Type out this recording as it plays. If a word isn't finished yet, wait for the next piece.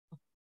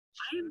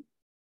I'm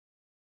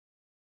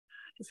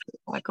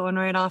Like going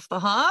right off the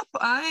hop,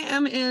 I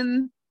am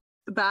in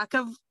the back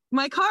of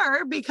my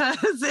car because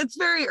it's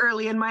very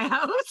early in my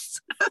house.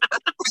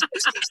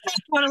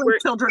 One of my where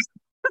children.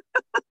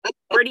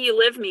 where do you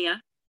live,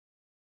 Mia?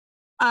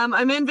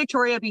 I'm in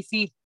Victoria,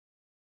 BC,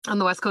 on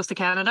the west coast of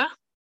Canada.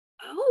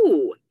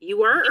 Oh,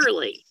 you are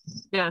early.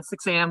 Yeah,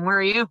 6 a.m. Where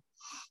are you?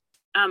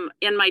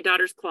 In my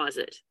daughter's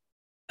closet.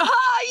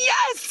 Ah,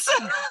 yes!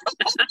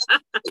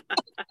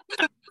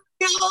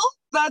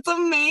 That's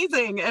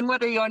amazing. And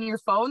what are you on your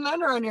phone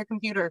then or on your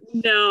computer?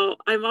 No,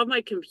 I'm on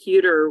my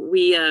computer.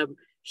 We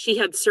She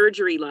had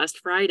surgery last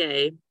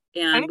Friday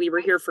and Okay. we were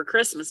here for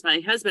Christmas. My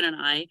husband and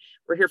I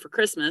were here for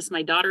Christmas.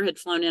 My daughter had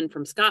flown in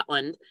from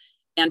Scotland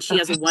and she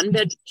has a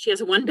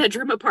one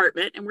bedroom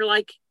apartment and we're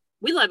like,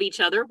 we love each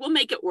other. We'll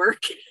make it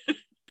work.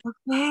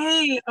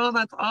 Hey, oh,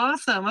 that's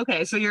awesome.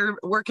 Okay, so you're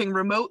working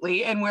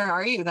remotely, and where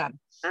are you then?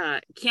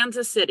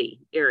 Kansas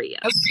City area,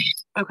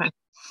 Okay,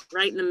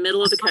 right in the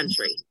middle of the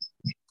country.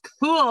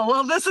 cool.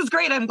 Well, this is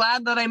great. I'm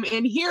glad that I'm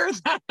in here.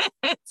 It's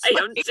I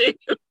like, am too.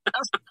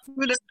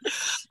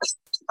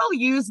 I'll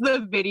use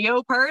the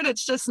video part.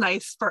 It's just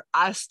nice for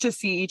us to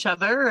see each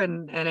other,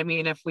 and I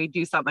mean, if we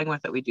do something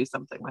with it, we do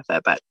something with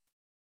it. But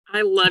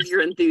I love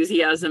your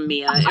enthusiasm,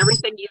 Mia.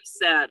 Everything you've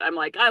said, I'm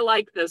like, I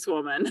like this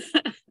woman.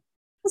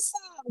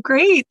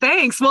 great,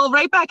 thanks. Well,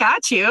 right back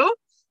at you.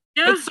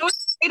 Yeah. It's so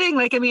exciting.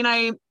 Like, I mean,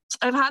 I've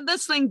had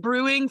this thing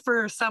brewing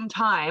for some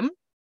time,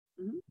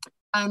 Mhm.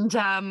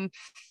 and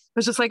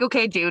was just like,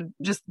 okay, dude,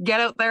 just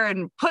get out there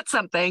and put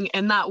something.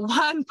 And that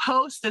one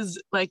post is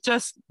like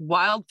just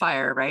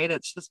wildfire, right?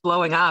 It's just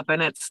blowing up.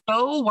 And it's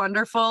so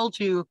wonderful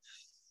to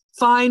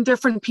find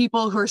different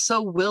people who are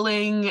so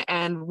willing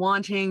and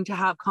wanting to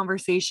have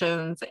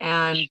conversations.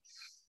 And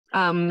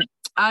um,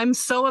 I'm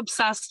so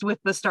obsessed with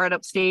the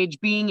startup stage,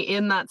 being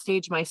in that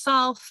stage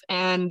myself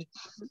and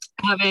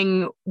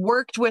having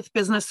worked with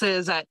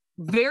businesses at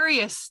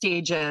various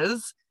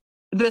stages.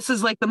 This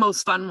is like the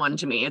most fun one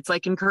to me. It's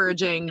like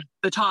encouraging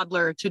the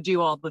toddler to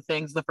do all the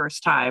things the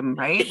first time,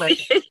 right? Like,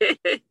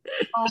 I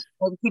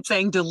keep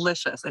saying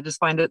delicious. I just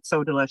find it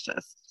so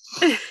delicious.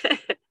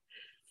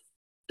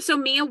 So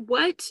Mia,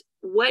 what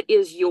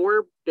is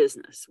your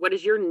business? What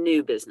is your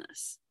new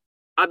business?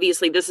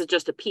 Obviously, this is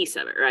just a piece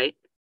of it, right?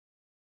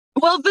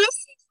 Well, this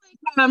is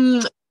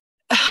like,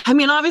 I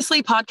mean,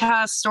 obviously,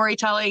 podcast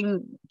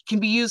storytelling can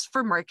be used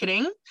for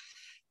marketing.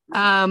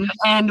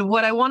 And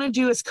what I want to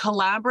do is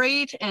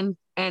collaborate and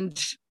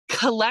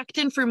collect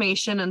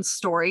information and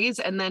stories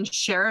and then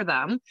share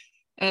them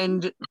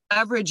and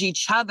leverage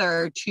each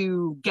other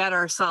to get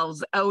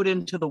ourselves out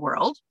into the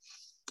world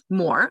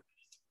more.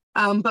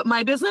 But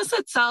my business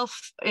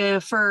itself,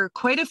 for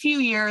quite a few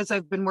years,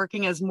 I've been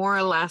working as more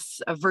or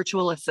less a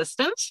virtual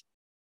assistant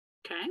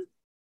Okay.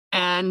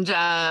 and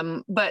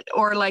but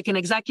or like an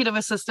executive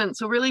assistant.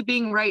 So really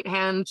being right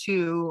hand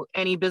to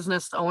any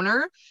business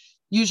owner,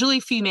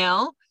 usually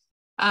female.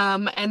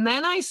 And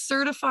then I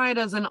certified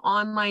as an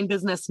online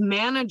business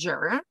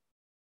manager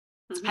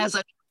Mm-hmm. as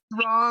a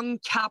strong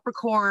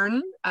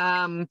Capricorn,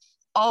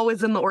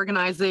 always in the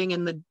organizing,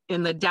 in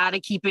the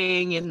data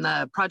keeping, in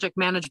the project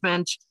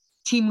management,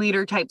 team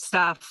leader type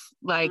stuff.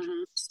 Like,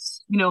 Mm-hmm.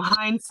 you know,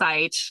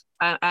 hindsight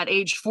at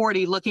age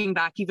 40, looking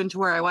back even to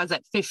where I was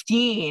at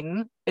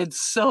 15,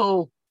 it's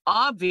so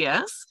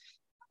obvious.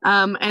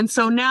 And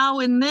so now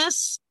in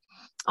this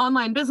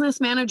online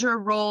business manager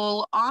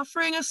role,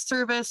 offering a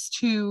service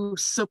to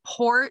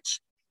support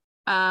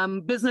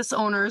business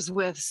owners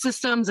with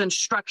systems and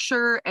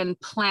structure and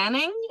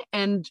planning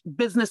and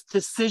business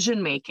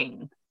decision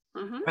making,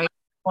 Mm-hmm. right?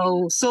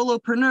 So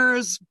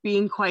solopreneurs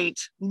being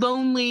quite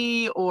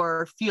lonely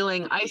or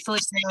feeling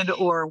isolated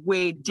or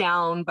weighed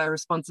down by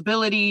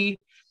responsibility,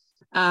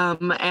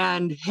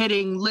 and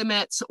hitting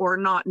limits or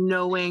not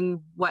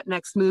knowing what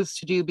next moves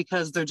to do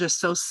because they're just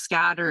so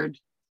scattered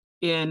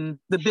in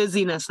the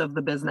busyness of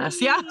the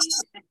business. Yeah.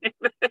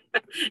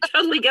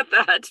 Totally get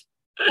that.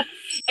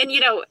 And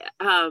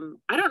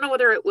I don't know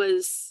whether it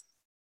was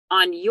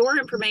on your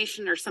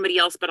information or somebody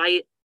else, but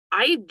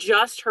I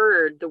just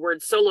heard the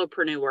word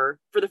solopreneur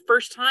for the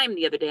first time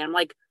the other day. I'm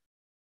like,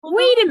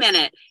 wait a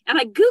minute. And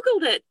I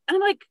Googled it and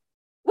I'm like,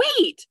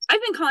 wait,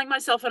 I've been calling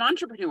myself an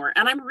entrepreneur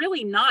and I'm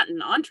really not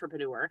an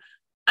entrepreneur.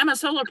 I'm a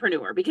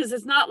solopreneur because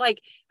it's not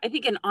like I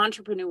think an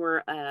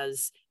entrepreneur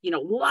as,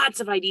 lots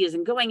of ideas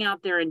and going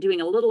out there and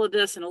doing a little of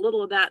this and a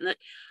little of that. And that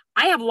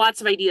I have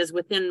lots of ideas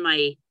within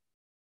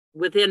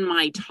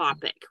my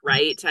topic,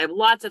 right? I have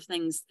lots of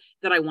things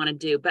that I want to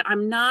do, but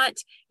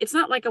it's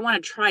not like I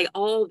want to try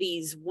all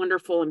these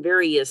wonderful and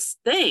various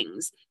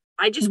things.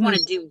 I just want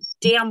to do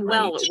damn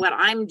well at what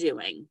I'm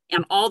doing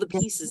and all the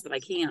pieces that I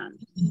can.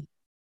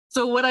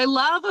 So what I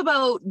love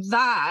about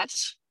that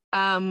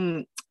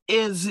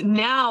is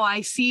now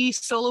I see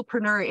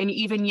solopreneur in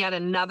even yet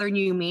another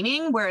new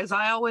meaning, whereas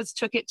I always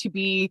took it to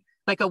be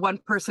like a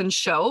one-person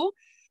show.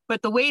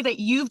 But the way that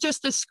you've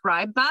just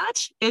described that,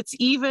 it's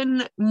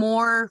even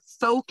more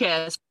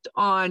focused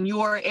on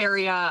your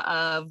area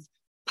of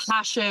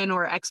passion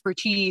or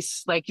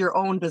expertise, like your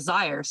own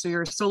desire. So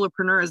you're a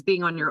solopreneur as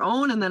being on your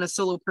own, and then a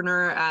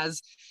solopreneur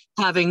as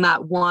having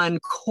that one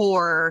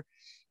core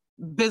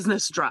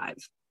business drive.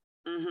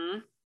 Mm-hmm.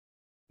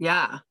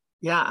 Yeah.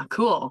 Yeah.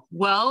 Cool.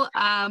 Well,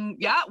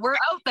 yeah, we're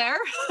out there.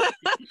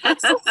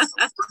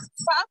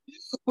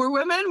 We're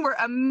women. We're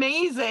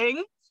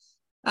amazing.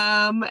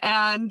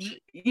 And,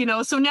 you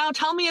know, so now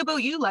tell me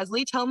about you,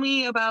 Leslie. Tell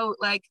me about,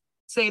 like,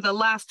 say, the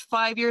last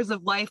 5 years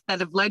of life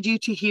that have led you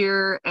to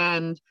here.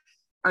 And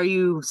are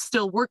you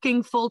still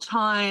working full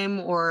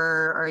time,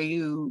 or are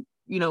you,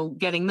 you know,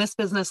 getting this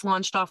business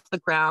launched off the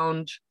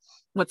ground?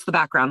 What's the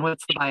background?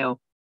 What's the bio?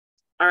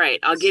 All right.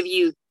 I'll give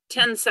you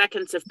 10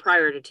 seconds of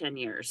prior to 10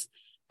 years.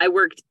 I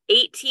worked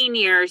 18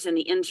 years in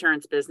the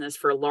insurance business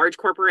for a large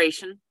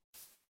corporation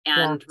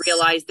and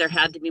realized there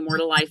had to be more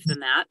to life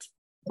than that.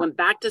 Went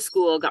back to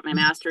school, got my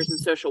master's in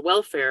social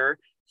welfare,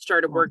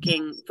 started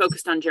working,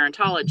 focused on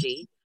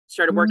gerontology,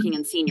 started working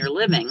in senior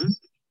living,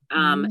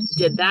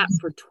 did that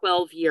for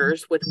 12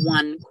 years with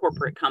one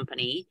corporate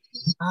company.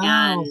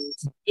 And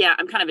yeah,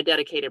 I'm kind of a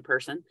dedicated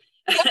person.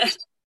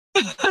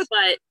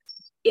 But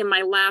in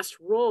my last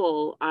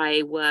role,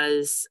 I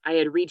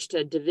had reached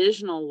a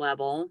divisional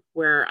level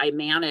where I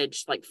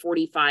managed like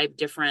 45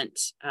 different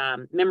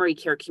memory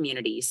care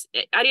communities.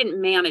 I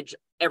didn't manage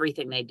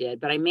everything they did,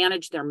 but I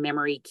managed their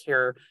memory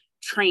care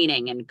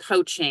training and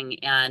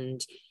coaching.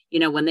 And, you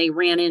know, when they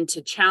ran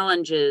into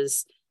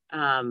challenges,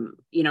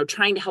 you know,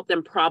 trying to help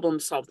them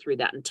problem solve through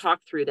that and talk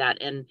through that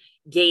and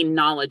gain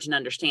knowledge and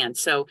understand.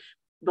 So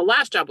the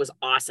last job was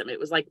awesome. It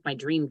was like my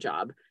dream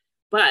job,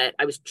 but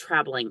I was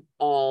traveling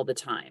all the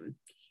time.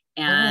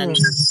 And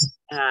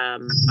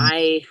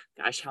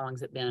gosh, how long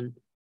has it been?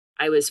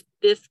 I was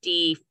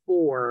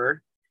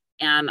 54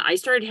 and I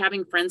started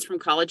having friends from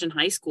college and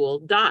high school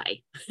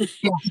die.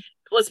 Yeah.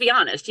 Let's be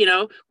honest, you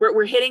know,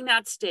 we're hitting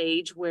that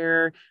stage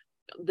where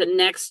the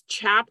next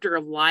chapter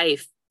of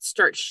life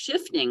starts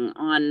shifting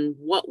on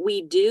what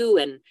we do.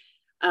 And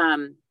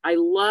I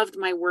loved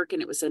my work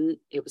and it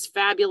was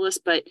fabulous,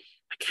 but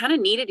I kind of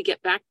needed to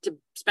get back to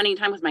spending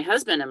time with my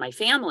husband and my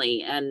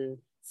family and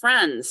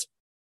friends.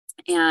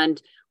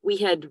 And we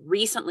had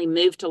recently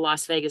moved to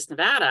Las Vegas,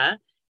 Nevada.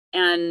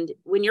 And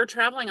when you're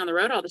traveling on the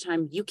road all the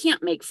time, you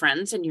can't make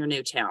friends in your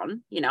new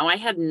town. You know, I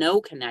had no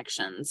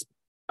connections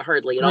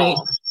hardly at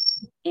all.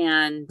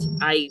 And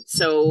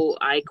so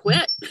I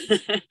quit.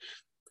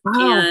 Wow.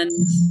 And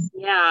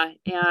yeah.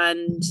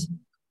 And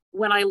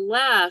when I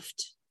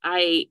left,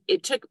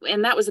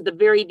 and that was at the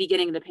very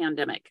beginning of the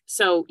pandemic.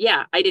 So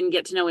yeah, I didn't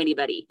get to know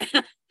anybody.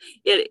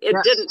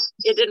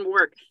 It didn't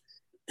work.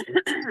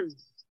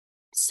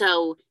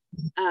 So,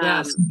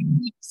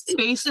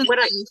 spaces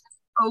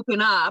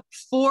open up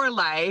for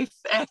life,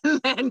 and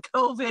then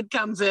COVID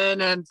comes in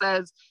and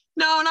says,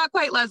 no, not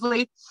quite,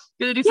 Leslie.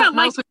 You're gonna do something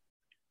else.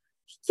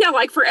 Yeah,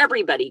 like for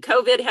everybody,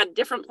 COVID had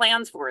different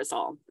plans for us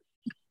all.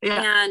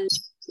 Yeah. And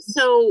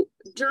so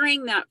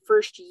during that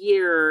first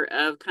year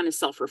of kind of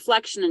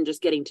self-reflection and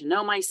just getting to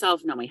know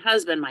myself, know my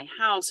husband, my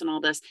house, and all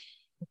this,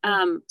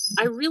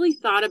 I really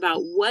thought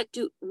about what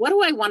do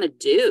I want to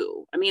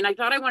do? I mean, I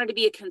thought I wanted to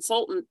be a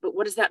consultant, but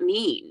what does that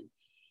mean?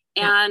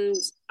 And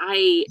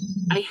I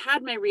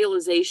had my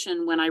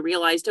realization when I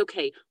realized,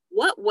 okay,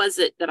 what was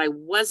it that I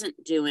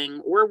wasn't doing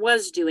or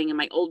was doing in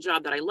my old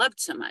job that I loved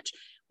so much?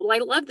 Well, I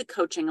loved the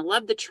coaching, I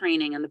loved the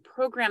training, and the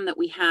program that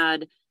we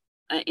had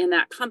in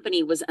that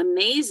company was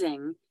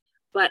amazing.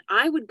 But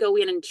I would go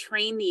in and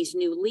train these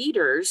new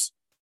leaders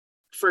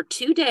for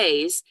 2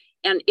 days,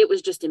 and it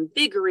was just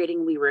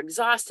invigorating. We were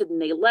exhausted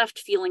and they left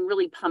feeling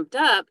really pumped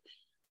up,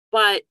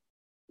 but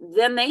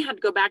then they had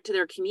to go back to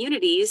their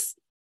communities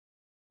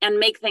and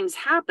make things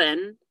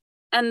happen.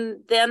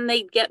 And then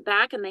they'd get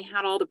back and they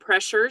had all the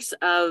pressures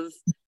of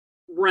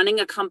running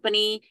a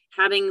company,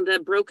 having the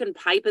broken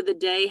pipe of the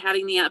day,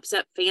 having the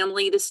upset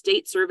family, the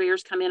state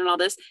surveyors come in and all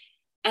this.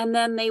 And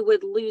then they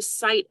would lose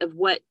sight of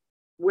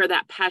where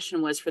that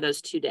passion was for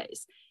those 2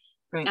 days.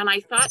 Right. And I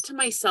thought to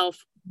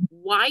myself,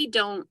 why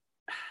don't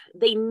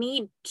they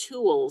need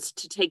tools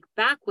to take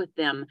back with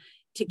them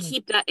to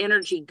keep that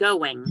energy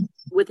going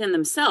within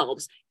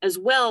themselves, as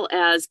well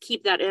as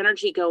keep that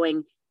energy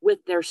going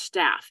with their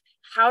staff?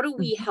 How do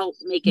we help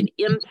make an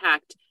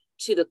impact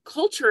to the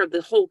culture of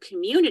the whole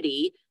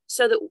community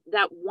so that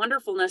that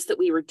wonderfulness that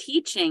we were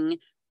teaching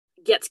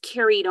gets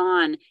carried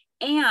on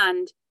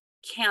and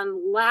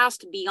can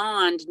last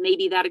beyond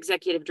maybe that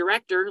executive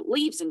director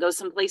leaves and goes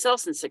someplace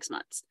else in 6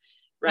 months,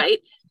 right?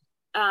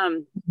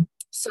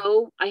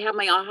 So I had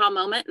my aha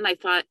moment and I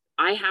thought,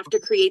 I have to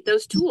create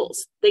those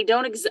tools. They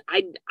don't exist.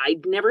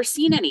 I'd never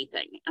seen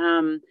anything.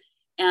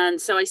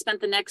 And so I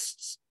spent the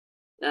next,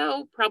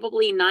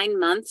 probably 9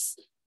 months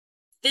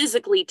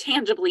physically,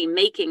 tangibly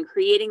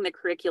creating the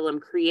curriculum,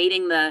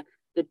 creating the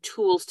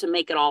tools to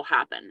make it all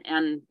happen.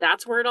 And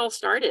that's where it all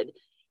started.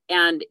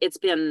 And it's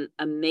been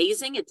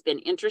amazing. It's been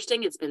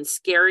interesting. It's been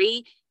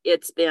scary.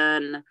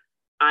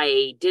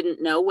 I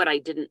didn't know what I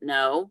didn't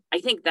know. I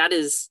think that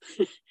is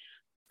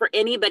for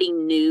anybody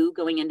new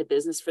going into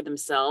business for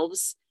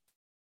themselves.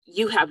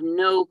 you have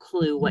no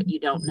clue what you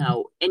don't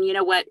know. And you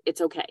know what?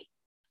 It's okay.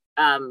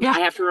 Yeah. I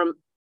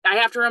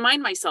have to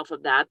remind myself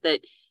of that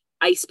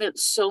I spent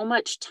so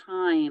much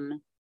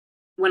time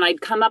when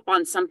I'd come up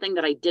on something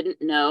that I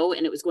didn't know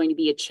and it was going to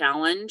be a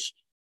challenge,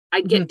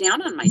 I'd get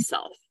down on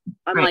myself.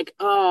 I'm Right. like,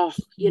 oh,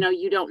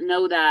 you don't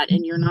know that,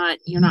 and you're not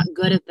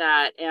good at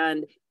that.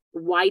 And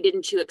why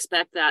didn't you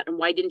expect that? And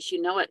why didn't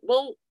you know it?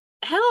 Well,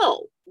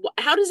 hell,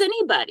 how does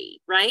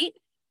anybody, right?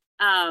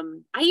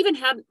 I even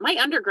had my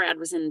undergrad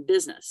was in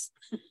business.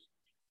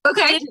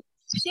 Okay.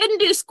 Didn't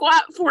do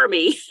squat for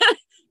me.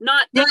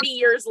 Not 30 Yeah.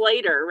 years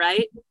later,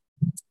 right?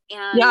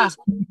 And Yeah.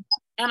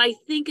 and I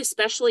think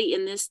especially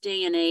in this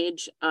day and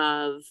age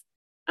of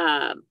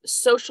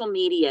social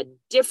media,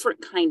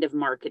 different kind of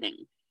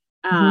marketing,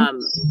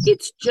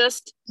 it's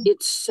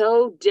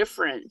so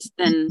different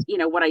than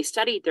what I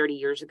studied 30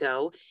 years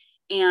ago.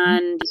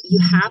 And you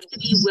have to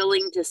be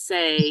willing to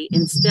say,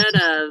 instead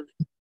of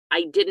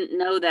I didn't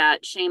know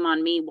that, shame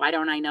on me, why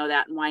don't I know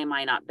that, and why am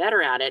I not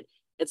better at it?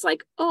 It's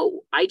like,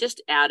 oh, I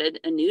just added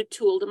a new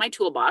tool to my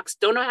toolbox,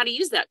 don't know how to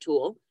use that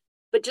tool.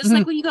 But just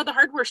like when you go to the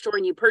hardware store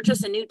and you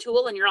purchase a new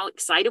tool and you're all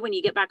excited when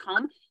you get back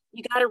home,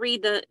 you got to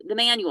read the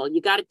manual,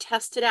 you got to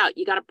test it out,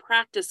 you got to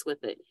practice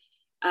with it.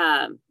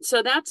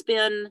 So that's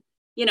been,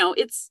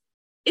 it's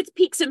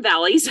peaks and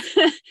valleys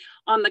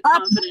on the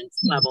confidence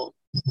level.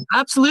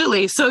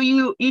 Absolutely. So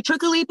you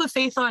took a leap of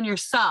faith on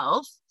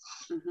yourself.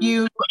 Mm-hmm.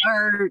 You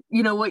are,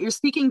 what you're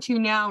speaking to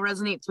now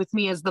resonates with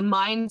me as the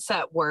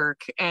mindset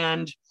work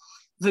and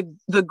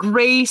the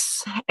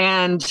grace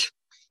and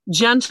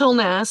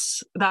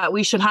gentleness that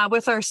we should have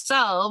with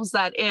ourselves,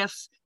 that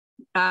if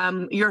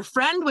your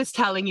friend was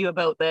telling you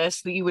about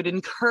this, that you would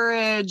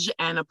encourage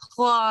and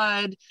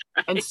applaud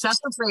and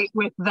celebrate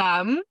with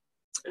them.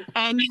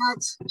 And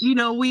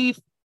yet, we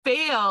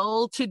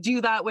fail to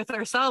do that with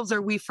ourselves,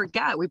 or we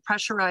forget, we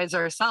pressurize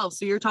ourselves.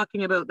 So you're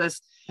talking about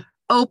this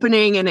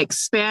opening and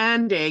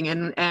expanding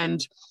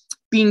and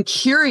being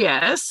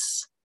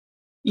curious,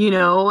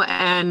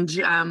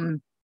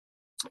 and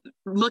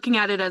looking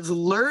at it as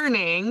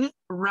learning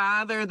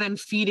rather than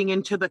feeding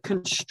into the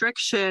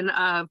constriction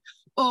of,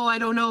 oh, I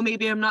don't know,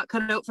 maybe I'm not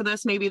cut out for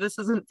this, maybe this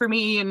isn't for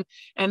me, and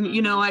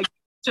I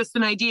just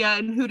an idea,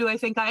 and who do I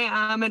think I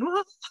am, and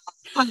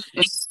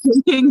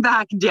sinking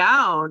back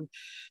down.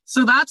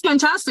 So that's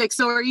fantastic.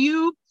 So are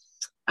you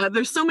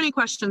there's so many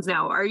questions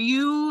now. Are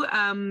you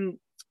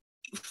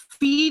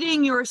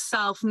feeding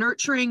yourself,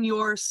 nurturing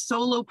your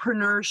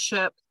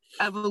solopreneurship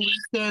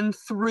evolution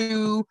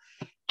through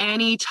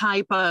any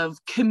type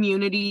of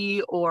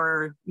community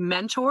or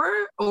mentor,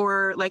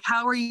 or like,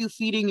 how are you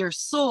feeding your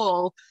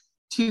soul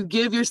to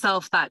give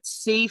yourself that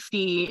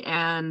safety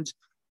and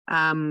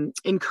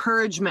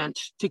encouragement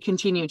to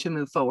continue to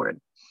move forward?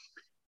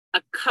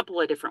 A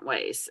couple of different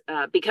ways.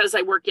 Because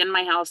I work in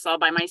my house all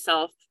by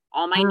myself,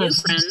 all my new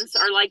friends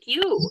are like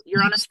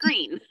you're on a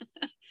screen.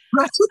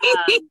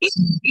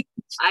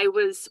 I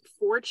was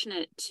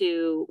fortunate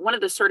to, one of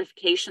the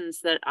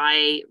certifications that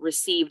I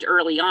received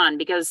early on,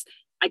 because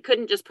I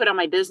couldn't just put on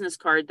my business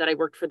card that I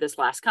worked for this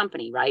last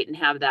company, right? And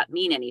have that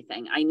mean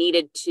anything. I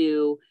needed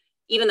to,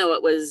 even though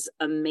it was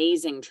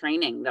amazing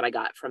training that I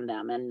got from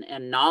them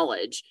and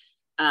knowledge,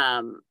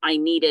 I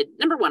needed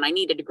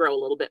to grow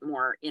a little bit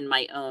more in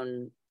my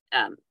own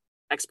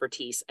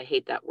expertise. I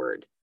hate that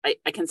word.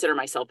 I consider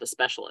myself a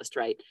specialist,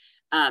 right?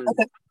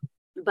 Okay.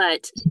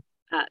 But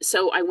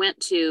so I went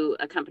to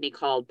a company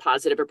called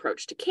Positive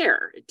Approach to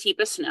Care.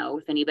 Teepa Snow,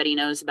 if anybody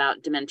knows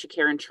about dementia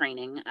care and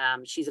training,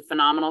 she's a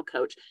phenomenal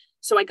coach.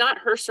 So I got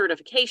her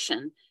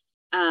certification,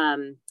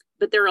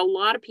 but there are a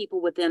lot of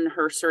people within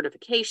her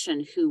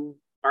certification who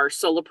are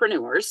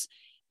solopreneurs,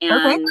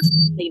 and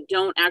they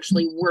don't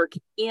actually work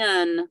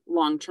in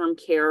long-term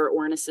care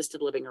or in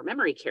assisted living or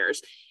memory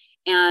cares.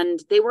 And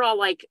they were all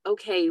like,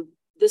 okay,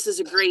 this is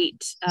a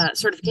great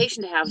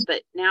certification to have,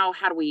 but now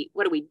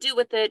what do we do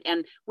with it?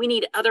 And we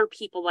need other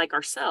people like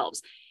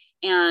ourselves.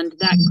 And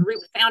that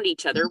group found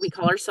each other. We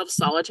call ourselves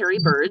Solitary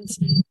Birds.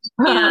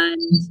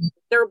 And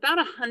there are about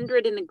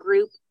 100 in the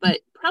group,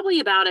 but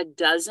probably about a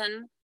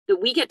dozen that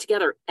we get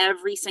together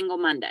every single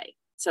Monday.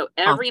 So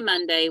every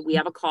Monday we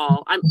have a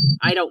call.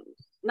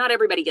 Not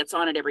everybody gets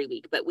on it every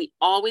week, but we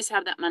always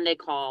have that Monday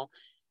call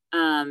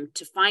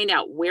to find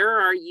out,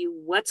 where are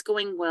you, what's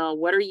going well,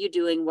 what are you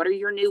doing, what are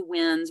your new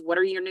wins, what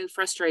are your new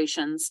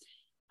frustrations.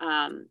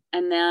 And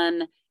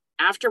then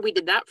after we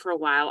did that for a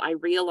while, I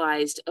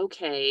realized,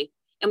 okay,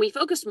 and we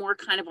focused more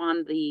kind of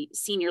on the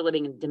senior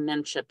living and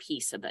dementia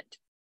piece of it.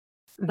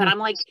 But I'm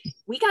like,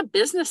 we got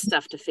business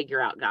stuff to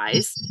figure out,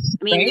 guys.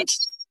 I mean,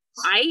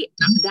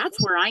 that's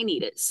where I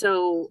need it.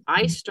 So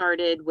I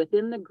started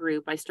within the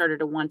group, I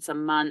started a once a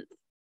month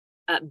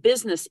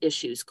business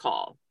issues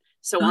call.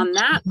 So on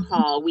that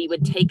call, we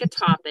would take a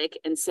topic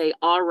and say,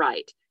 all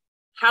right,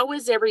 how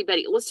is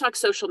everybody? Let's talk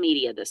social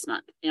media this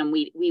month. And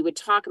we would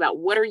talk about,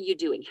 what are you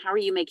doing? How are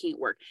you making it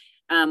work?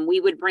 We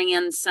would bring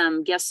in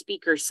some guest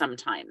speakers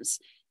sometimes.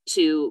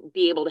 to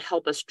be able to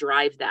help us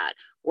drive that.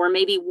 Or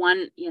maybe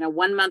one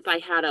month I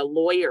had a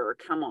lawyer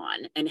come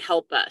on and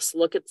help us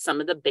look at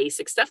some of the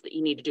basic stuff that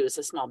you need to do as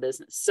a small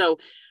business. So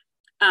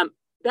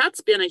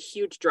that's been a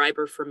huge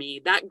driver for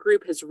me. That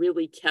group has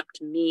really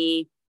kept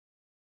me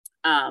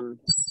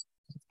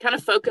kind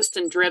of focused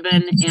and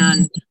driven,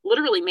 and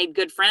literally made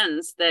good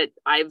friends that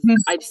I've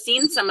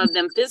seen some of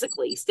them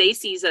physically.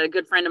 Stacy's a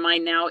good friend of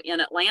mine now in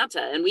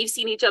Atlanta, and we've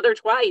seen each other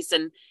twice,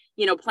 and,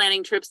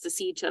 planning trips to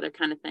see each other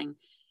kind of thing.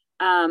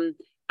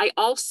 I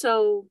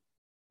also,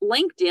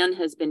 LinkedIn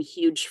has been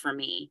huge for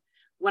me.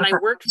 When I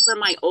worked for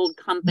my old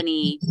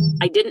company,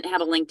 I didn't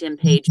have a LinkedIn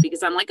page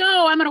because I'm like,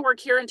 oh, I'm going to work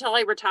here until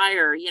I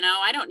retire.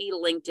 I don't need a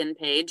LinkedIn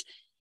page.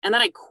 And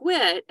then I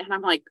quit and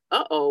I'm like,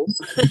 uh-oh,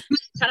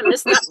 kind of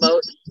missed that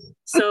boat.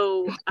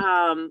 So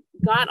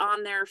got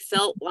on there,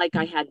 felt like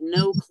I had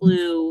no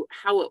clue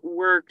how it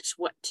worked,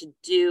 what to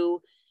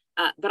do.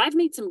 But I've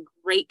made some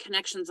great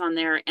connections on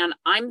there, and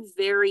I'm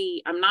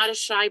not a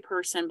shy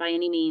person by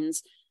any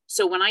means.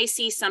 So when I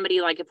see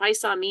somebody, like if I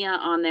saw Mia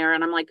on there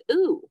and I'm like,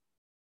 ooh,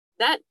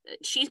 that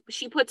she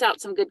puts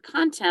out some good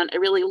content, I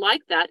really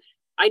like that,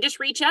 I just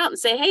reach out and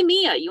say, hey,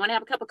 Mia, you want to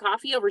have a cup of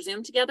coffee over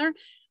Zoom together?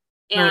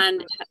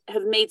 And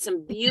have made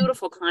some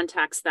beautiful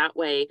contacts that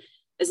way.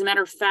 As a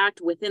matter of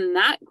fact, within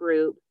that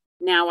group,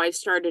 now I've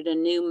started a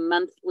new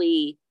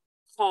monthly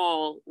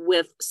call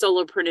with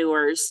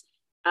solopreneurs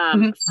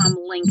from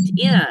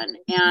LinkedIn,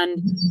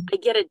 and I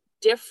get a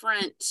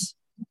different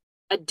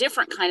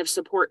kind of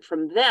support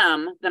from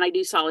them than I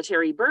do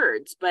solitary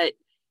birds, but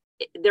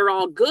they're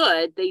all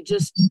good.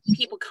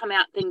 People come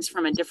at things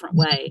from a different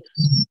way.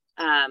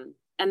 And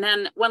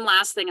then one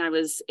last thing, I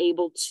was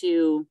able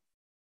to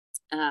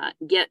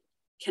get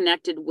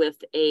connected with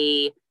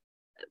a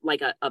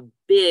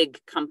big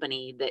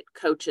company that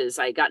coaches.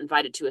 I got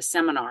invited to a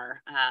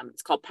seminar.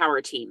 It's called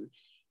Power Team.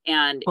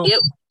 And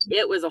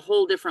it was a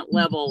whole different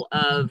level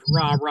of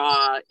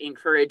rah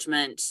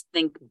encouragement,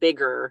 think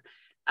bigger.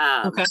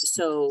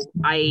 So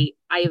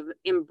I've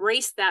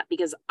embraced that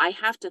because I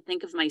have to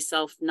think of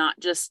myself, not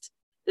just,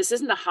 this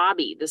isn't a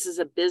hobby, this is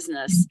a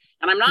business,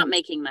 and I'm not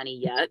making money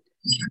yet.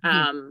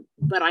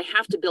 But I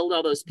have to build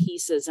all those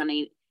pieces. And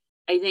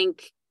I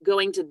think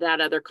going to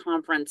that other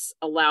conference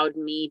allowed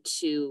me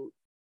to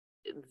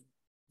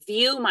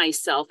view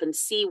myself and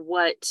see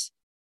what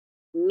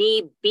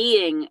me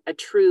being a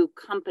true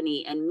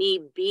company and me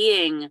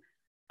being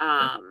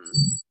on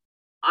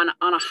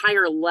a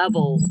higher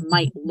level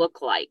might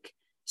look like.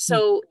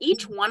 So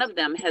each one of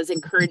them has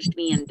encouraged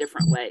me in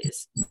different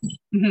ways.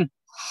 Mm-hmm.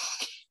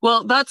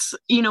 Well, that's,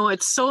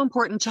 it's so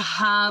important to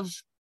have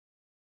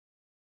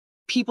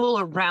people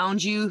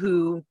around you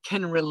who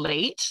can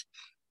relate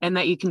and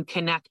that you can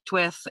connect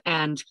with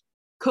and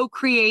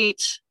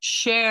co-create,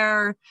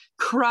 share,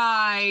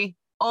 cry,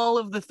 all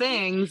of the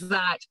things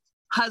that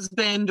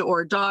husband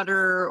or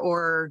daughter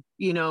or,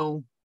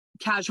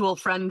 casual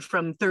friend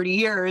from 30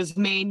 years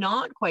may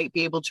not quite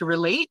be able to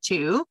relate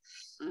to.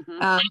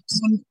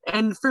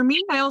 And for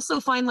me, I also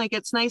find like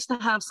it's nice to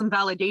have some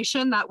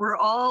validation that we're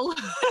all,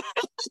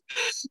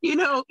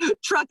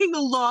 trucking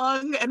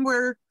along and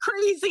we're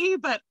crazy,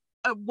 but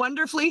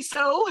wonderfully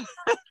so.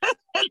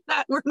 And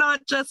that we're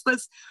not just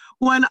this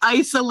one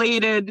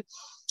isolated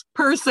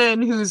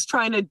person who's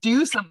trying to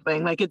do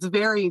something. Like, it's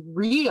very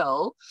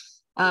real.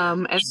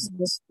 And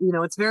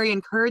it's very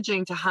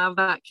encouraging to have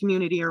that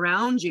community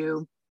around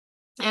you.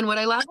 And what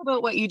I love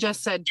about what you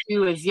just said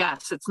too is,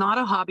 yes, it's not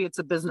a hobby, it's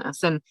a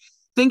business. And I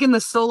think in the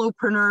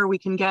solopreneur, we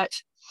can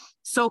get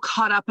so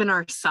caught up in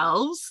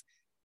ourselves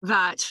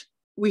that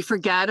we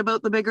forget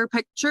about the bigger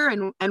picture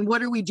and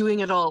what are we doing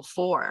it all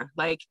for?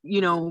 Like,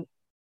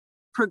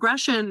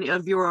 progression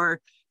of your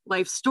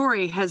life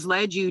story has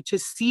led you to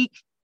seek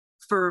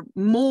for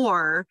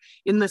more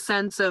in the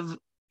sense of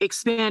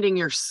expanding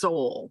your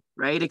soul,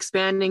 right?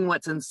 Expanding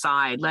what's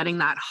inside, letting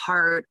that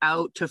heart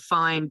out to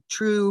find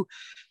true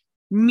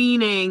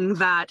meaning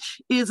that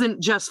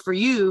isn't just for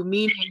you,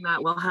 meaning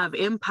that will have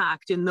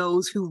impact in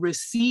those who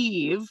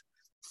receive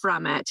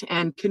from it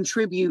and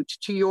contribute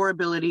to your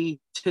ability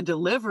to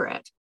deliver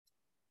it.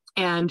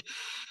 And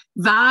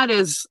that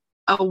is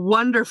a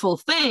wonderful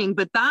thing,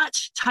 but that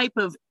type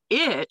of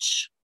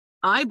itch,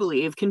 I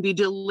believe, can be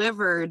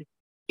delivered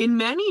in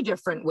many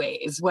different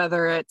ways,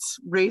 whether it's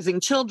raising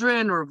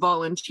children or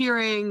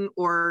volunteering,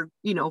 or,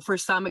 for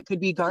some, it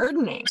could be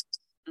gardening.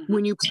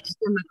 When you put it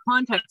in the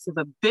context of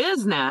a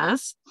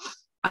business,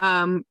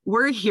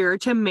 we're here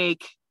to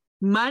make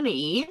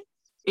money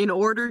in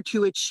order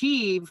to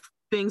achieve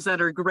things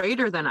that are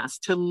greater than us,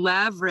 to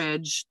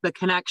leverage the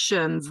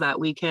connections that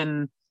we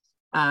can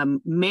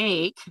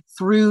make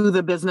through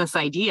the business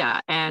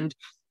idea. And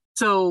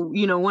so,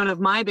 one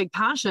of my big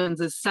passions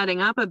is setting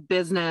up a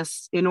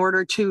business in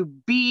order to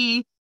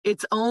be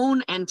its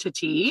own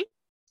entity.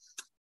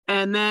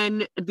 And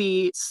then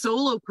the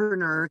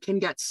solopreneur can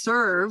get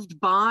served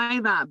by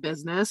that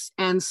business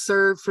and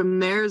serve from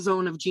their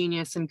zone of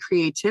genius and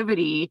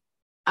creativity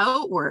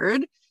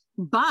outward.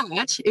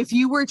 But if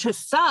you were to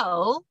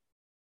sell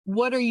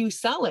what are you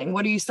selling?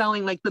 What are you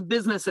selling? Like the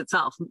business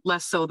itself,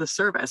 less so the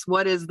service.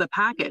 What is the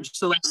package?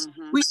 So like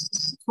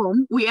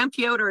we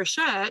empty out our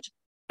shit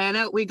and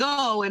out we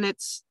go, and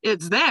it's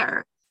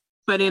there.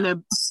 But in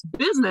a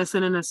business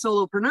and in a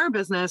solopreneur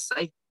business,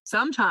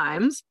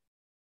 sometimes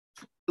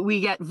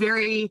we get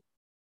very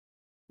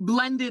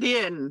blended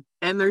in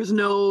and there's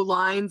no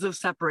lines of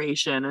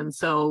separation. And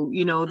so,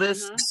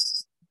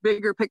 this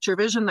bigger picture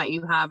vision that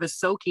you have is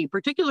so key,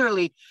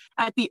 particularly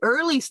at the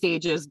early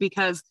stages,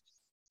 because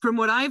from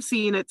what I've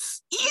seen,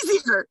 it's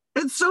easier.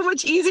 It's so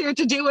much easier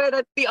to do it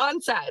at the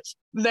onset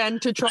than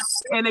to try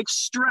and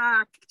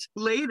extract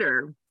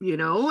later,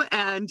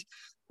 and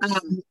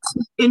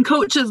in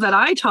coaches that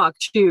I talk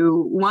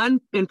to,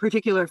 one in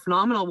particular,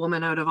 phenomenal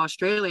woman out of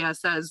Australia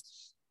says,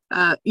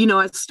 at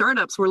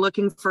startups, we're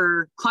looking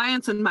for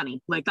clients and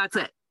money. Like, that's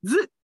it.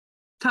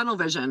 Tunnel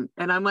vision.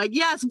 And I'm like,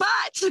 yes,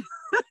 but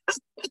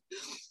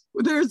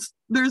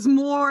there's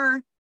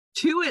more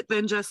to it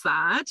than just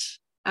that.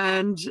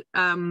 And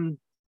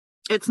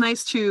it's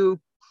nice to,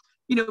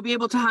 be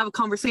able to have a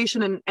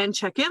conversation and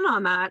check in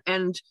on that.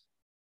 And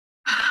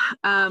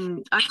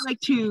I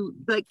like to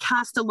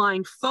cast a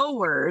line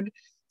forward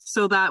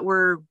so that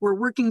we're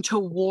working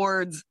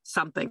towards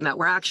something, that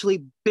we're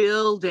actually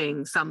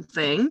building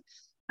something,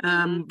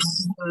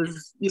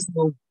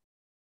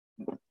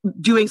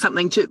 doing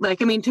something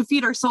to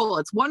feed our soul.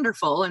 It's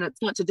wonderful, and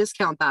it's not to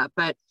discount that,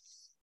 but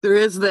there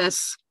is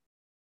this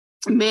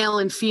male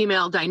and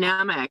female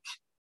dynamic,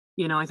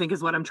 I think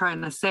is what I'm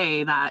trying to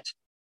say, that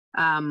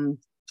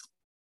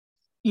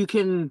you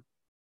can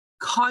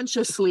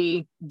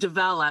consciously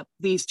develop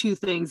these two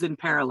things in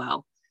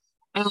parallel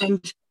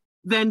and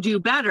then do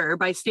better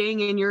by staying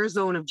in your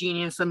zone of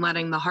genius and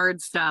letting the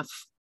hard stuff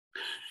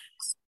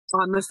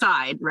on the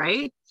side,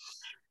 right?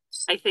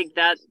 I think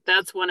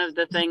that's one of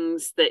the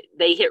things that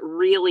they hit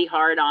really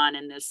hard on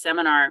in this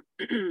seminar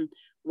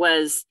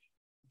was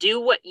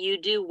do what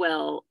you do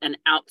well and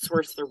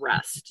outsource the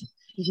rest,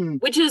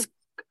 which is,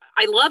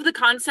 I love the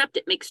concept.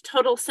 It makes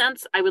total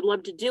sense. I would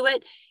love to do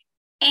it.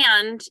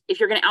 And if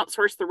you're going to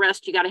outsource the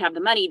rest, you got to have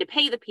the money to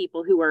pay the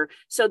people who are.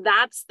 So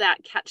that's that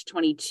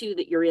catch-22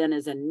 that you're in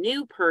as a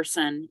new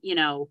person.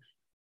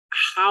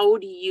 How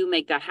do you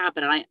make that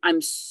happen? And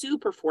I'm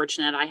super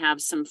fortunate. I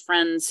have some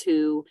friends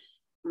who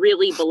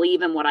really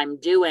believe in what I'm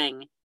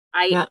doing.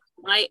 My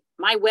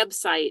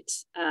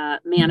website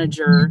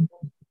manager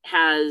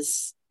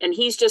has, and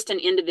he's just an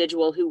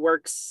individual who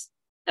works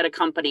at a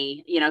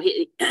company.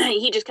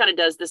 He just kind of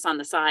does this on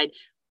the side.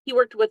 He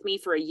worked with me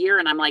for a year,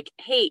 and I'm like,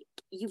 hey,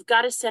 you've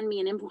got to send me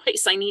an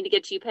invoice. I need to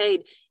get you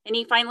paid. And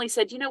he finally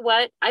said, you know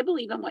what? I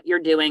believe in what you're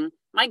doing.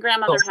 My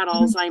grandmother had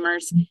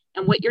Alzheimer's,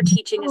 and what you're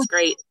teaching is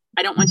great.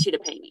 I don't want you to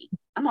pay me.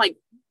 I'm like,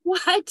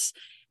 what?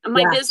 And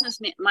my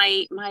businessman,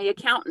 my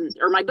accountant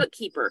or my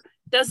bookkeeper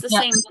does the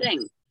same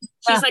thing.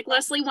 She's like,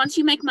 Leslie, once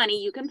you make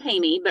money, you can pay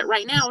me. But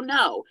right now,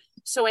 no.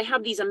 So I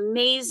have these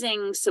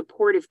amazing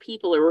supportive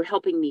people who are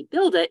helping me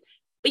build it.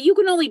 But you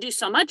can only do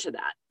so much of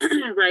that,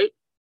 right?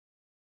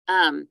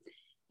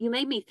 You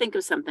made me think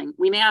of something.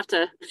 We may have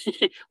to,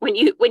 when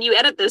you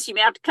edit this, you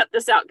may have to cut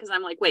this out, because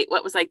I'm like, wait,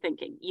 what was I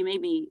thinking? You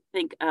made me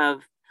think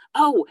of,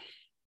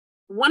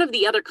 one of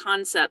the other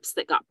concepts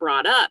that got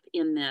brought up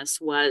in this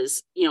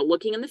was,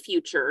 looking in the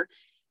future,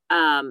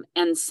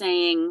 and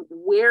saying,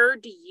 where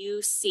do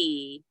you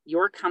see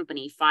your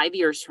company 5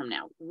 years from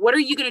now? What are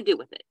you going to do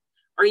with it?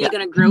 Are you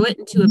going to grow it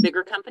into a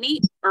bigger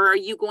company, or are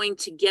you going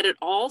to get it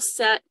all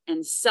set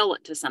and sell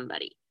it to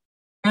somebody?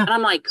 And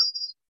I'm like,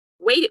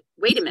 wait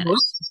a minute.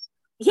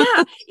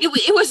 Yeah,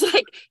 it was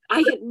like, I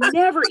had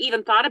never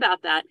even thought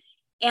about that.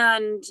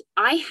 And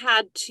I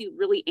had to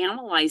really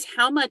analyze,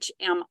 how much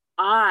am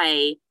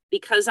I,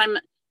 because I'm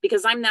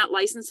that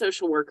licensed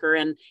social worker,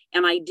 and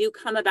I do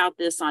come about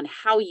this on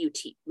how you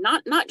teach,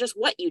 not just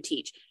what you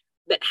teach,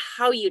 but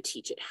how you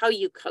teach it, how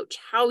you coach,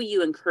 how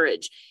you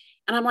encourage.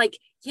 And I'm like,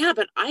 yeah,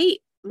 but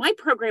my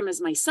program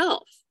is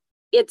myself.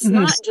 It's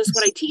not just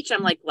what I teach.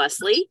 I'm like,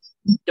 Leslie,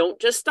 don't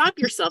just stop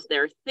yourself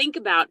there. Think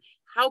about,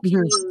 how can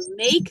you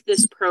make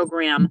this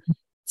program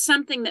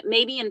something that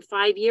maybe in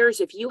 5 years,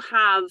 if you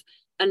have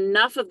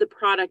enough of the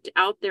product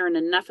out there and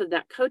enough of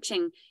that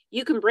coaching,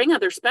 you can bring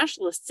other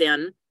specialists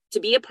in to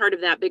be a part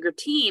of that bigger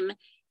team.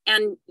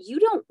 And you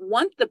don't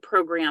want the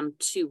program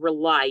to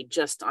rely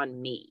just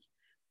on me.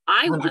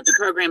 I want the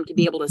program to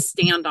be able to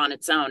stand on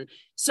its own.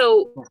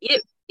 So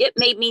it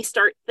made me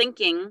start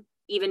thinking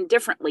even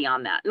differently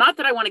on that. Not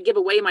that I want to give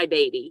away my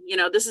baby.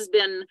 This has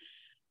been,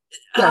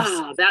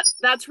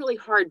 that's really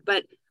hard.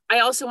 But I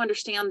also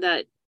understand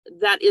that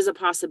is a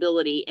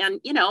possibility.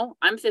 And,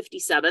 I'm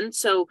 57,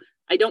 so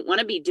I don't want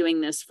to be doing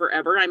this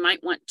forever. I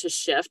might want to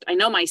shift. I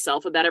know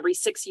myself, about every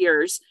 6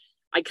 years,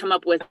 I come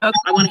up with,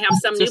 I want to have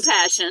some new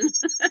passion.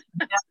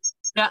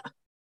 Yeah.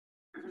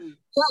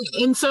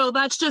 And so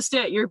that's just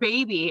it, your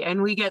baby.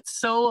 And we get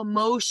so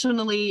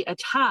emotionally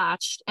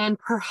attached, and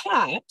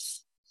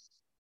perhaps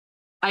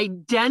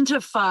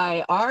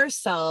identify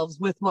ourselves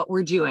with what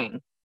we're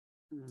doing.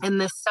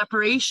 And this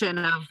separation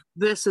of,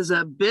 this is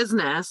a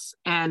business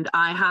and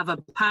I have a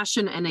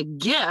passion and a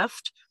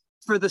gift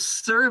for the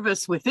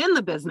service within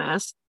the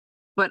business,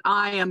 but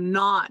I am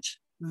not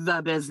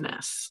the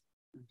business.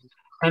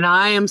 And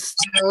I am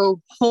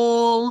still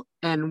whole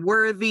and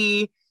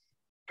worthy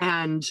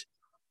and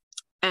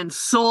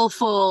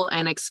soulful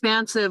and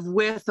expansive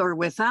with or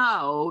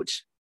without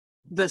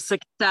the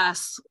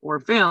success or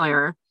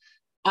failure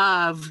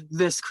of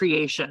this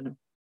creation.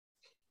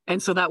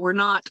 And so that we're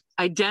not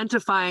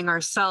identifying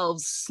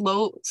ourselves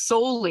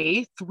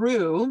solely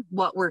through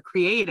what we're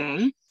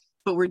creating,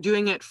 but we're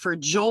doing it for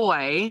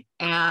joy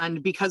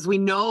and because we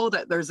know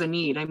that there's a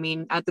need. I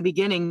mean, at the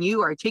beginning,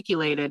 you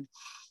articulated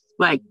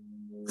like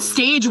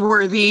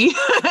stage-worthy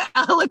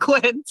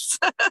eloquence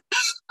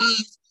of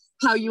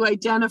how you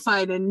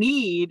identified a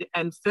need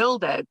and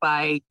filled it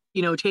by,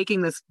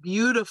 taking this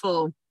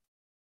beautiful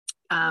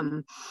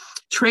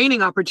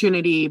training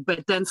opportunity,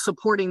 but then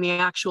supporting the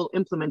actual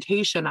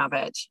implementation of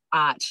it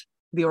at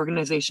the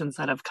organizations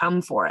that have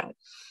come for it.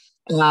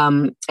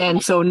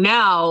 And so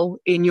now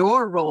in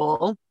your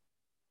role,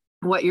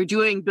 what you're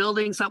doing,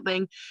 building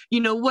something,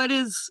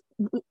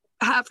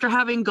 after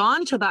having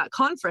gone to that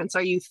conference,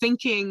 what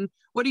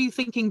are you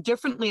thinking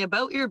differently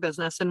about your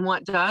business, and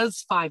what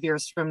does 5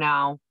 years from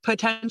now,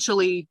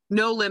 potentially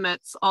no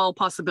limits, all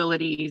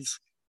possibilities,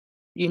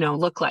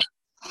 look like?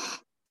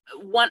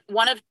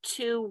 One of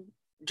two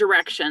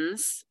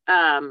directions,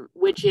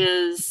 which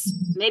is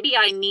maybe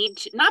I need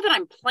to, not that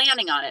I'm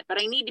planning on it,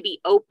 but I need to be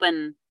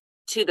open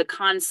to the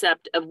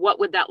concept of what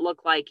would that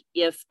look like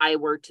if I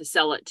were to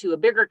sell it to a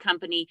bigger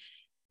company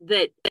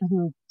that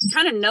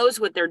kind of knows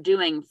what they're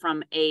doing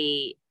from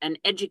an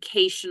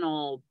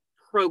educational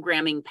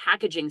programming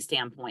packaging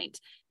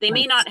standpoint. They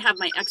may not have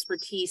my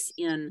expertise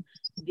in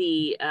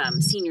the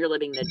senior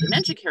living, the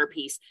dementia care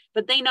piece,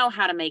 but they know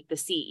how to make the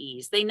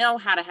CEs. They know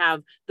how to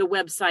have the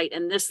website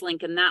and this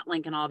link and that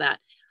link and all that.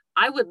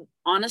 I would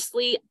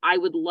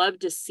love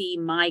to see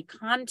my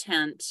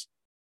content.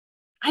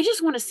 I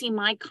just want to see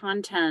my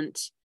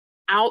content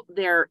out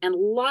there and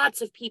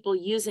lots of people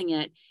using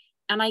it.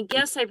 And I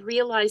guess I've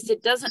realized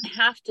it doesn't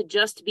have to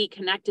just be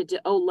connected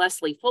to,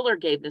 Leslie Fuller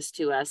gave this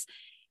to us.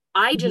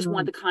 I just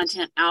want the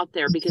content out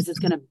there because it's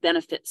going to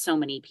benefit so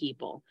many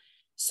people.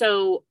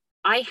 So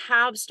I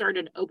have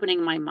started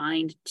opening my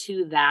mind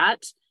to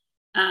that.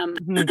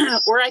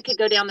 Or I could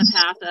go down the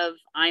path of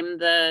I'm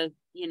the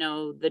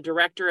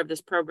director of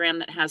this program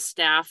that has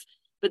staff,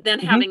 but then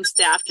having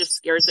staff just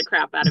scares the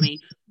crap out of me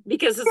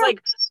because it's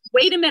like,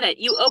 wait a minute,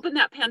 you open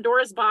that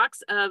Pandora's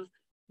box of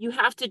you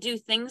have to do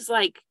things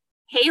like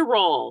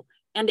payroll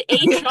and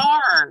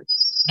HR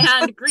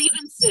and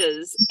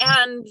grievances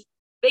and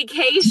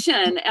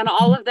vacation and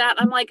all of that.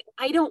 I'm like,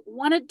 I don't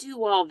want to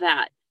do all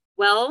that.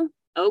 Well,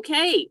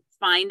 okay,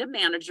 find a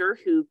manager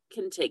who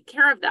can take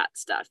care of that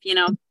stuff,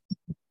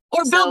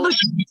 Or build the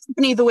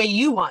company the way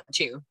you want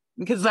to,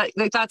 because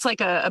that's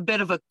like a bit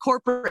of a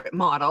corporate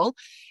model.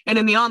 And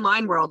in the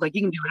online world, like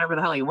you can do whatever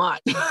the hell you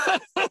want.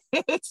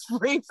 It's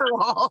free for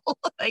all.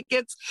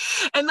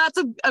 And that's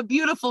a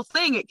beautiful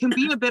thing. It can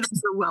be a bit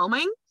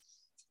overwhelming.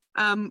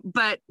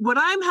 But what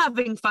I'm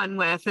having fun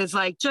with is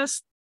like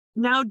just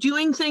now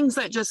doing things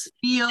that just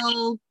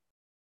feel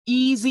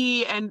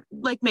easy and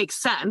like make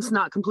sense,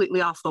 not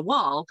completely off the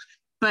wall,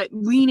 but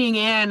leaning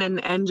in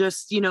and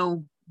just,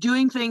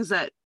 doing things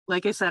that,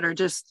 like I said, are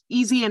just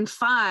easy and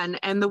fun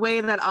and the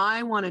way that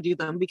I want to do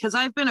them, because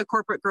I've been a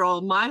corporate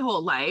girl my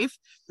whole life.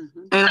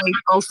 And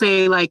I'll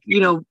say like,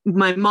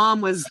 my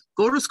mom was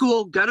go to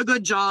school, get a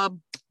good job,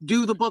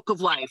 do the book of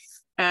life.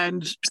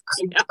 And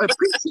I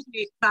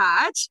appreciate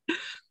that.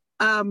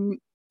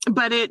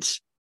 But it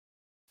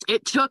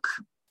took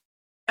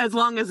as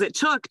long as it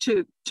took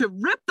to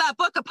rip that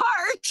book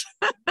apart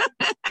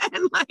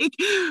and like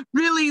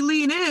really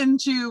lean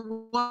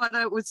into what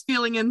I was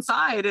feeling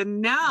inside.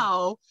 And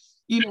now,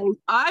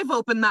 I've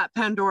opened that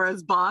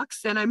Pandora's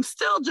box and I'm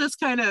still just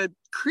kind of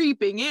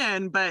creeping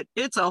in, but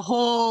it's a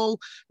whole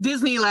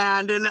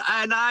Disneyland and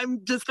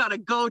I'm just got to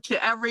go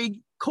to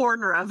every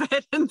corner of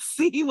it and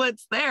see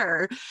what's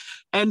there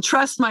and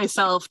trust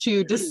myself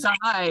to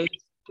decide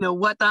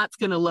what that's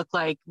going to look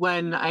like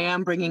when I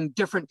am bringing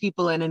different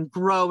people in and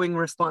growing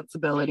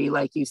responsibility.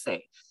 Like you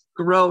say,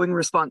 growing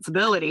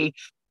responsibility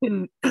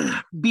can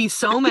be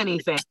so many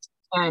things,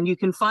 and you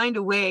can find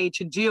a way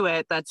to do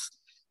it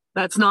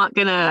that's not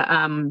going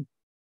to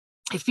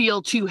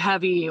feel too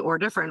heavy or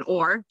different,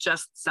 or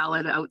just sell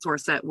it,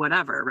 outsource it,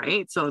 whatever.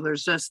 Right. So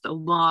there's just a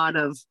lot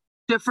of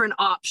different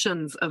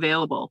options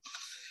available.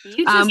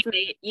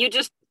 You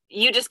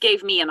just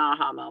gave me an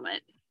aha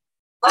moment.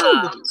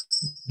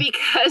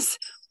 Because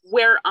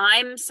where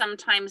I'm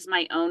sometimes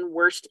my own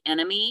worst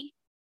enemy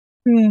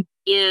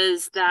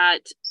is that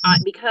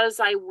because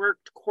I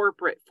worked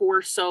corporate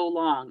for so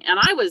long, and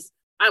I was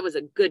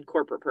a good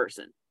corporate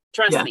person.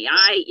 Trust me.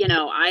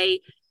 I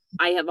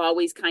have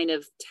always kind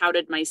of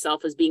touted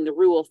myself as being the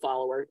rule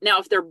follower. Now,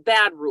 if they're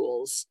bad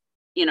rules,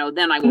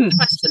 then I will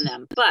question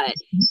them. But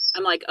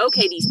I'm like,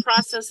 okay, these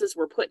processes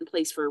were put in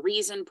place for a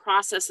reason.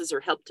 Processes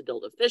are helped to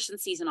build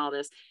efficiencies and all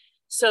this.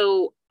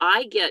 So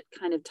I get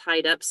kind of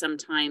tied up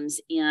sometimes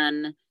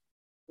in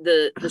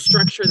the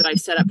structure that I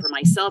set up for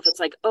myself. It's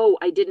like, oh,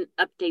 I didn't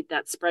update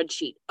that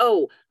spreadsheet.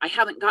 Oh, I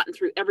haven't gotten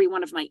through every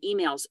one of my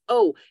emails.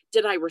 Oh,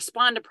 did I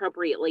respond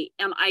appropriately?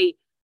 And I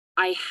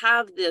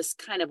have this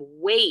kind of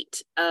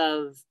weight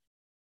of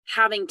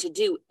having to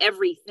do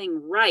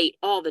everything right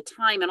all the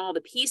time and all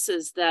the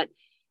pieces that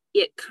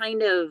it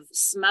kind of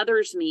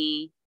smothers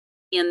me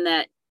in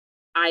that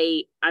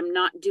I'm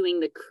not doing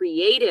the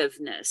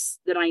creativeness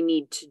that I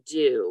need to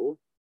do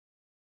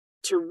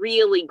to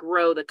really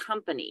grow the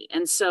company.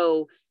 And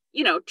so,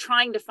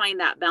 trying to find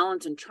that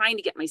balance and trying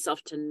to get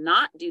myself to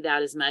not do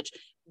that as much.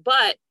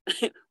 But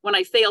when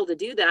I fail to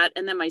do that,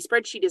 and then my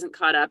spreadsheet isn't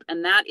caught up,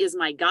 and that is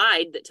my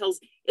guide that tells,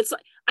 it's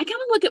like, I kind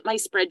of look at my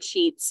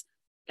spreadsheets.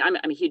 I'm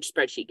a huge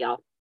spreadsheet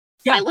gal.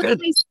 Yeah, I look at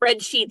my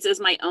spreadsheets as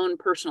my own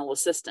personal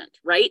assistant,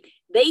 right?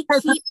 They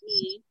keep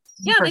me,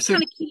 they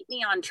kind of keep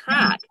me on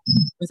track.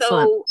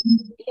 So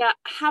yeah,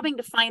 having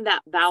to find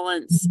that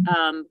balance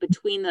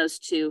between those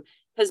two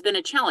has been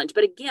a challenge.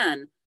 But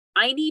again,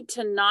 I need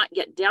to not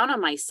get down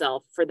on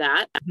myself for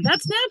that.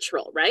 That's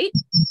natural, right?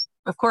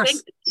 Of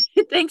course.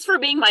 Thanks for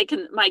being my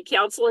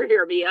counselor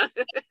here, Mia.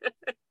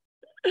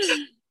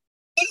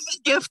 It's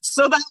a gift.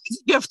 So that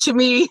was a gift to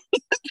me.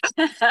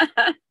 Like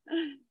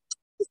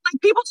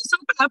people just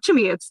open up to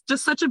me. It's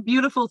just such a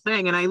beautiful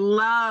thing. And I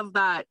love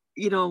that,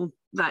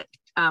 that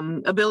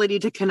ability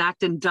to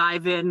connect and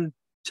dive in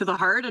to the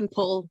heart and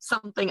pull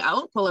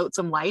out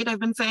some light, I've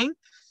been saying.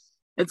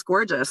 It's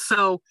gorgeous.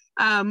 So,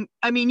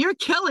 you're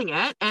killing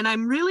it. And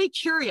I'm really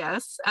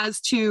curious as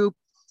to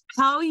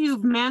how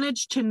you've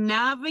managed to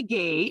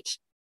navigate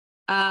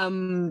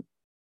from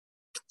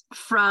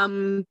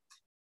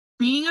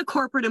being a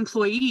corporate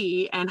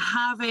employee and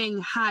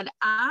having had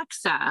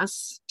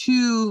access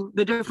to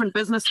the different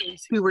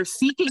businesses who were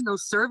seeking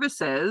those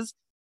services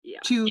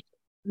to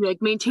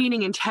like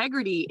maintaining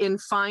integrity in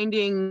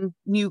finding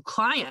new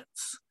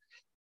clients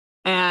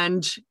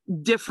and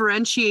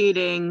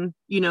differentiating,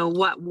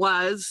 what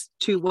was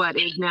to what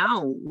is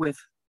now with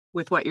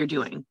what you're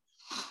doing.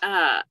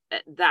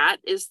 That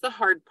is the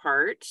hard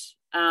part.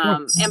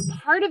 And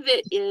part of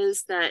it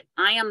is that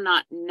I am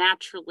not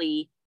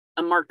naturally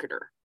a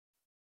marketer.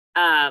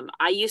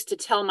 I used to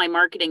tell my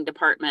marketing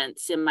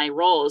departments in my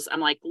roles,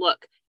 I'm like,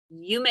 look,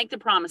 you make the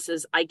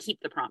promises, I keep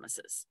the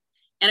promises.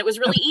 And it was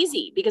really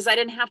easy because I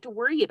didn't have to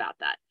worry about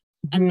that.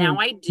 And now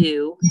I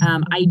do.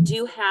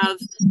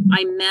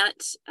 I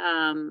met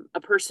a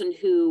person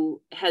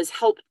who has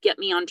helped get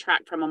me on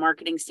track from a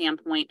marketing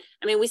standpoint.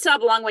 We still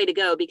have a long way to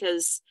go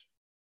because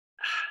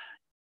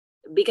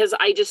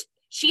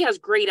she has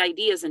great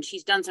ideas and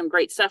she's done some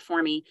great stuff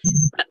for me,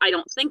 but I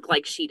don't think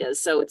like she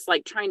does. So it's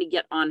like trying to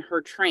get on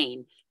her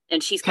train.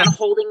 And she's kind of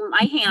holding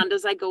my hand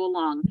as I go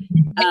along.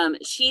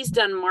 She's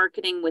done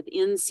marketing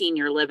within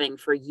senior living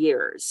for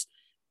years.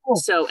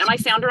 So, and I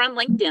found her on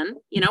LinkedIn,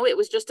 it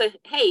was just a,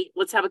 hey,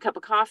 let's have a cup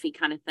of coffee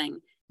kind of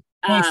thing.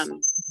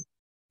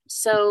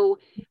 So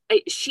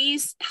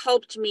she's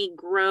helped me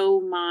grow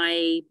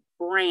my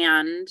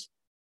brand.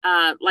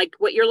 Like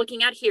what you're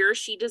looking at here,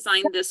 she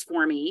designed this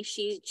for me.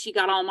 She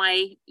got all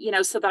my,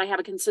 so that I have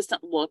a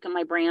consistent look in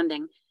my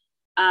branding.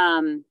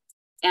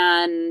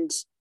 And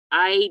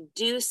I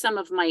do some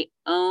of my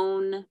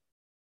own.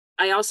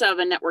 I also have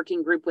a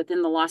networking group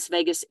within the Las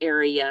Vegas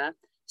area.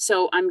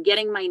 So I'm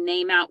getting my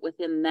name out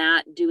within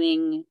that,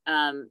 doing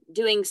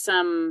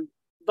some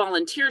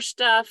volunteer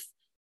stuff.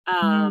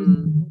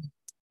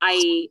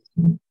 I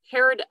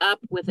paired up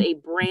with a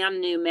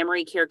brand new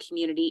memory care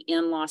community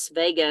in Las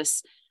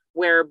Vegas,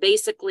 where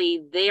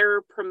basically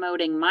they're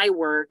promoting my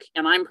work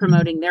and I'm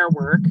promoting their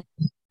work.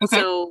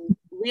 Okay. So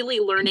really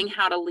learning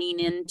how to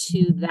lean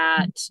into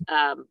that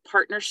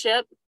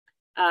partnership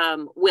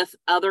with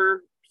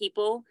other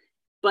people,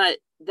 but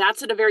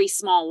that's at a very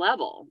small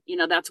level.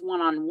 That's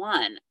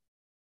one-on-one.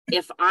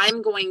 If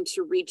I'm going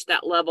to reach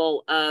that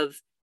level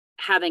of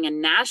having a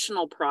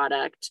national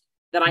product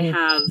that I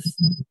have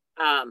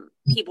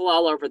people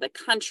all over the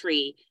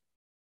country,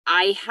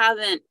 I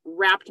haven't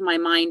wrapped my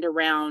mind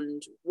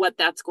around what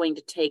that's going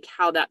to take,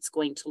 how that's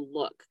going to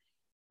look.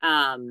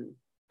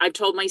 I've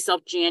told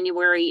myself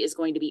January is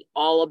going to be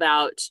all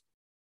about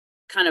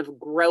kind of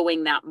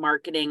growing that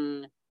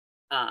marketing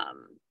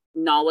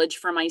knowledge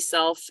for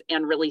myself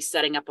and really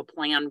setting up a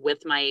plan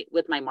with my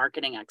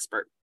marketing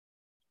expert.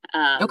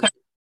 Okay.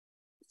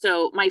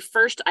 So my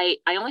first, I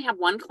only have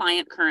one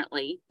client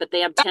currently, but they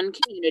have 10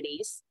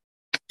 communities.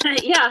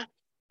 Yeah,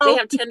 they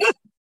have 10.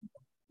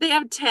 They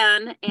have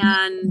 10.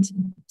 And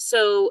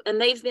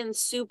they've been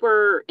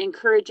super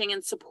encouraging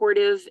and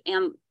supportive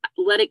and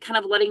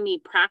letting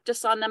me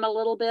practice on them a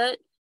little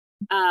bit.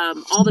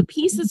 All the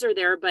pieces are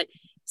there, but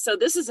so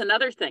this is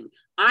another thing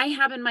I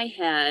have in my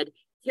head.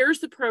 Here's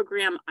the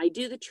program. I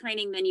do the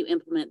training, then you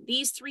implement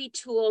these 3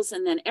 tools.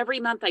 And then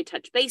every month I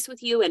touch base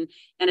with you and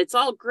it's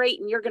all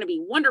great. And you're going to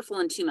be wonderful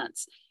in 2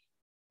 months.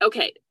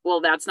 Okay. Well,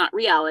 that's not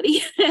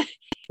reality.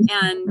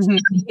 And,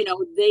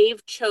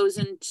 they've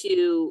chosen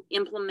to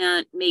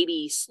implement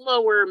maybe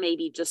slower,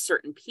 maybe just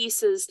certain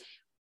pieces.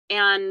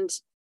 And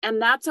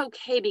And that's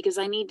okay, because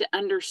I need to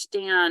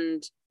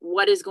understand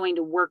what is going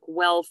to work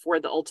well for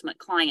the ultimate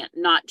client,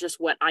 not just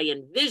what I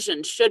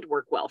envision should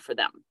work well for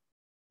them.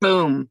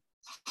 Boom.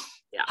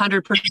 Yeah.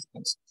 100%.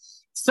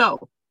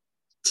 So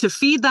to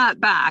feed that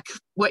back,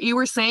 what you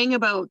were saying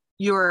about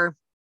your,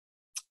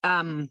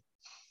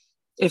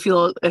 if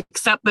you'll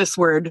accept this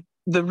word,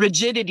 the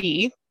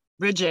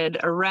rigid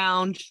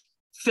around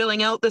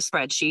filling out the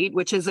spreadsheet,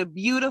 which is a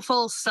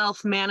beautiful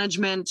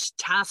self-management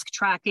task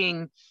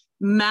tracking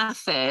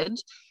method,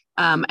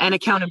 and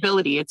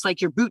accountability. It's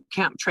like your boot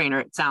camp trainer,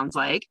 it sounds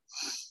like.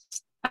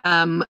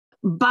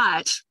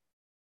 But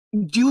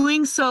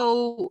doing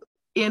so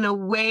in a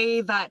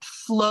way that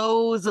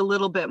flows a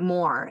little bit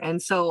more.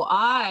 And so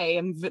I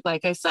am,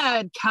 like I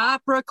said,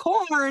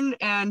 Capricorn,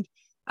 and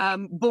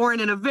born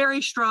in a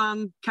very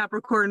strong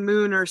Capricorn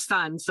moon or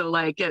sun. So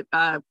like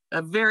a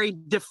very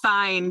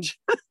defined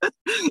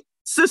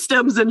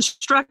systems and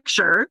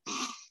structure.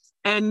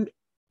 And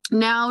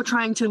now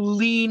trying to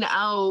lean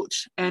out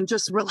and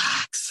just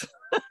relax,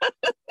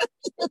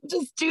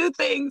 just do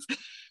things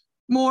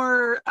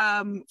more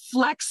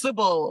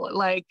flexible.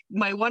 Like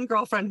my one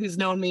girlfriend who's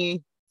known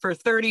me for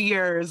 30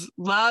 years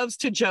loves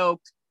to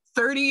joke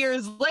 30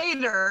 years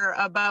later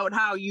about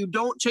how you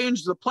don't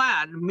change the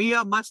plan.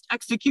 Mia must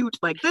execute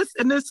like this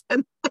and this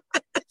and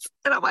this.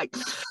 And I'm like,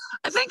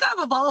 I think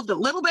I've evolved a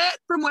little bit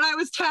from when I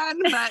was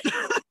 10, but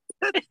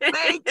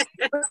thanks.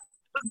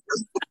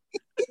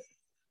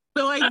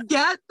 So I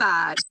get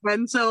that.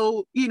 And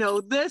so,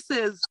 this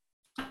is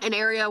an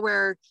area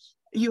where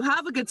you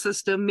have a good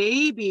system.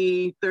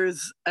 Maybe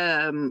there's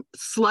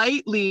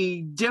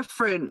slightly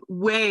different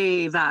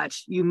way that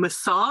you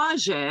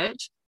massage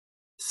it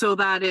so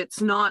that it's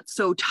not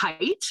so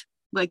tight.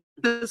 Like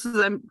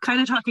I'm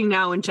kind of talking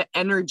now into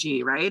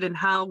energy, right? And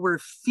how we're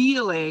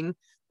feeling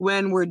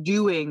when we're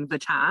doing the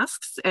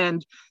tasks,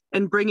 and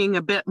bringing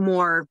a bit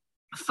more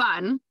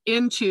fun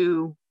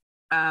into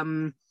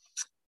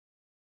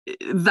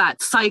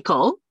that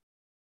cycle.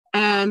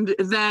 And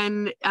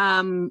then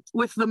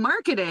with the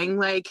marketing,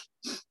 like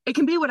it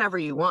can be whatever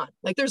you want.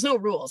 Like there's no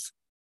rules.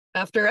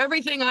 After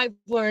everything I've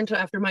learned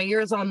after my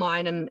years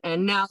online,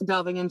 and now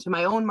delving into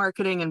my own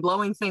marketing and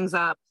blowing things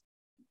up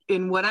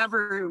in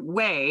whatever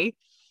way,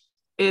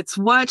 it's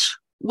what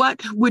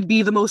would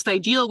be the most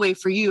ideal way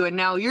for you. And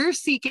now you're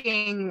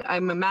seeking,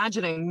 I'm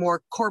imagining,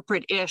 more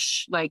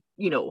corporate-ish, like,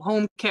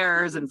 home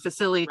cares and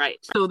facility. Right.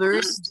 So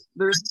there's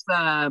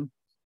an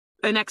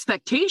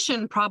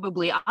expectation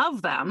probably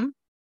of them,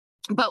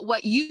 but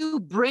what you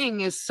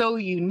bring is so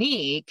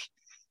unique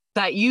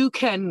that you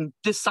can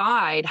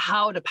decide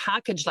how to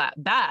package that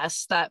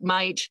best, that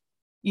might,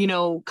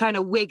 kind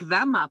of wake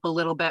them up a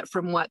little bit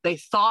from what they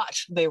thought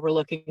they were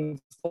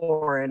looking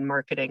for in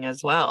marketing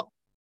as well.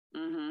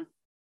 Mm-hmm.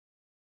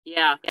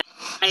 Yeah.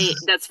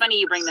 That's funny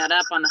you bring that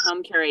up on the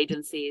home care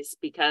agencies,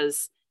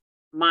 because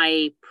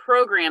my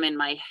program in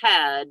my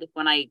head,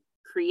 when I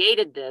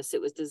created this,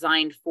 it was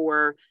designed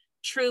for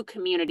true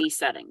community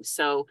settings.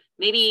 So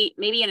maybe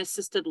an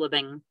assisted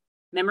living,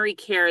 memory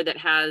care that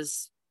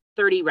has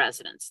 30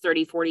 residents,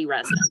 30, 40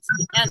 residents.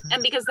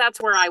 And because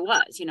that's where I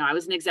was, I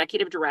was an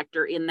executive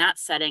director in that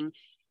setting,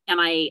 and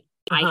I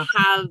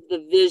have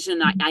the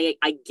vision. I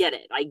get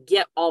it. I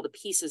get all the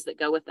pieces that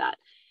go with that.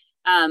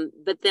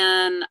 But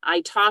then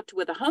I talked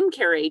with a home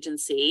care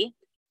agency,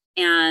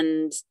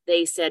 and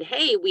they said,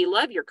 hey, we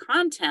love your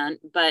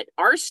content, but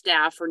our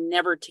staff are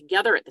never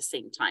together at the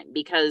same time,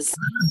 because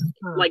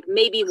like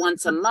maybe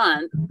once a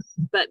month,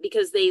 but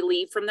because they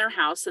leave from their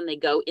house and they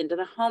go into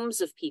the homes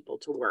of people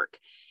to work.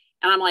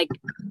 And I'm like,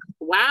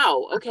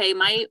 wow, okay,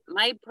 my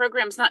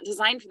program's not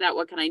designed for that.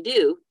 What can I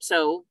do?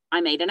 So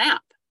I made an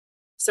app.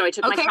 So I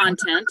took my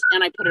content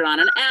and I put it on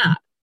an app.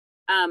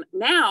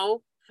 Now,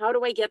 how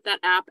do I get that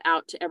app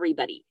out to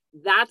everybody?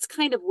 That's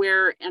kind of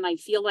where, and I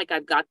feel like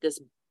I've got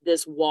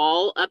this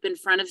wall up in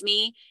front of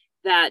me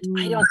that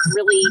I don't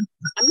really,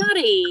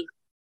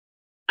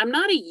 I'm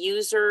not a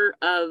user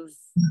of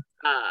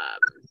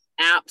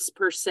apps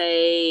per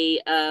se,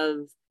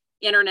 of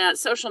internet,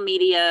 social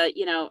media.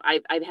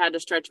 I've had to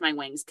stretch my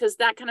wings because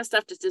that kind of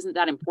stuff just isn't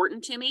that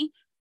important to me.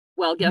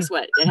 Well, guess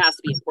what? It has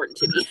to be important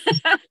to me.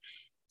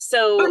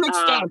 So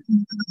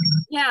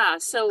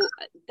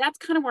that's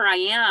kind of where I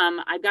am.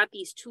 I've got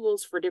these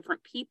tools for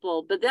different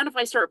people, but then if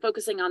I start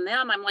focusing on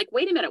them, I'm like,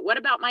 wait a minute, what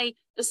about my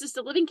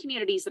assisted living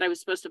communities that I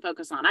was supposed to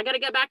focus on? I got to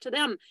get back to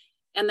them.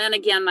 And then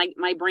again,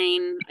 my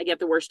brain, I get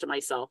the worst of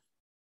myself.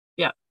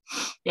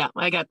 Yeah,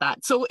 I get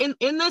that. So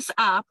in this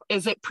app,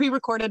 is it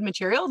pre-recorded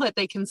material that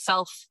they can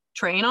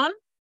self-train on?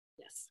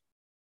 Yes.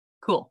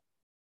 Cool.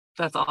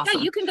 That's awesome.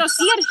 Yeah, you can go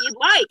see it if you'd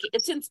like.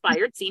 It's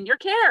Inspired Senior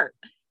Care.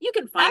 You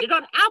can find it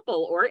on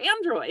Apple or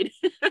Android.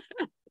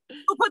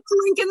 I'll put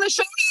the link in the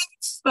show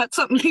notes. That's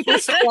something people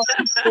say.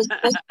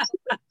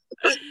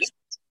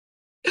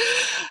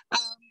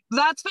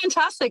 That's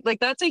fantastic. Like,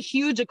 that's a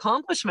huge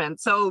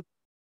accomplishment. So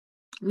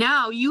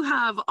now you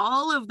have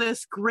all of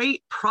this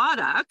great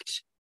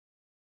product.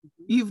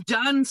 You've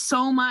done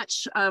so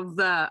much of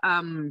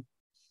the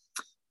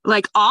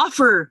like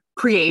offer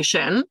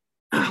creation,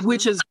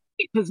 which is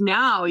because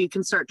now you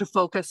can start to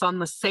focus on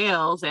the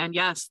sales and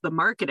yes, the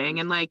marketing.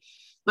 And like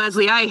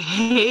Leslie, I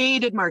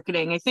hated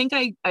marketing. I think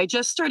I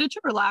just started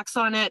to relax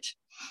on it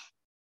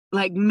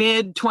like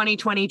mid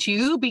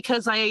 2022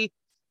 because I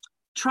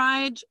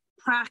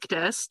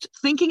practiced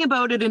thinking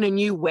about it in a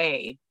new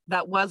way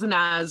that wasn't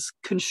as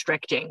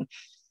constricting.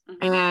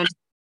 Mm-hmm. And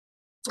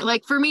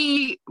like for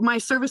me, my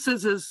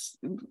services is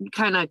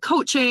kind of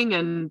coaching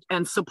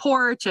and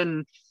support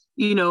and,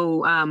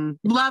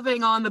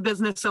 loving on the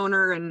business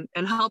owner and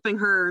helping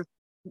her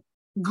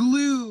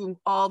glue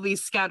all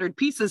these scattered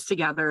pieces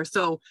together.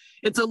 So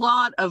it's a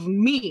lot of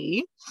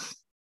me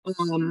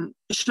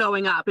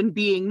showing up and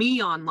being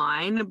me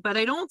online, but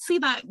I don't see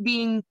that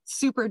being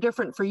super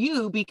different for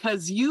you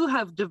because you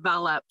have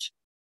developed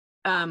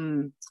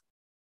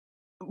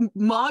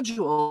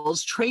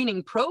modules,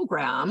 training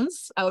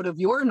programs out of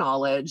your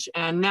knowledge,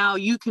 and now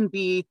you can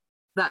be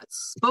that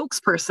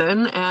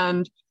spokesperson.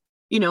 And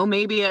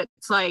maybe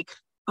it's like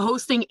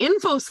hosting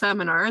info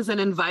seminars and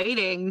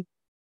inviting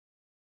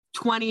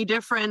 20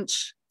 different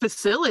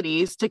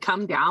facilities to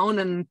come down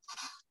and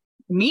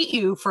meet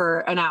you for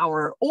an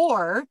hour,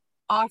 or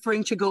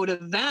offering to go to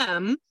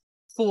them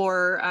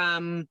for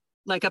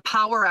like a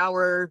power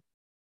hour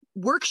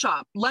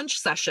workshop lunch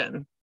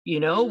session,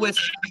 with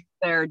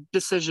their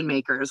decision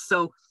makers.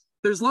 So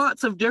there's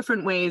lots of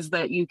different ways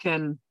that you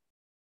can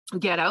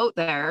get out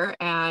there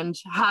and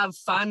have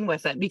fun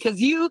with it,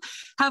 because you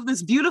have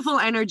this beautiful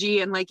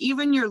energy, and like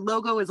even your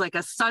logo is like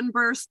a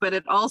sunburst, but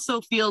it also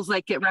feels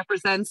like it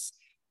represents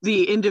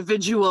the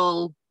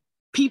individual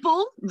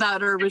people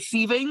that are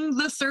receiving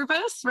the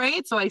service,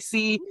 right? So I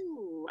see.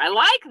 Ooh, I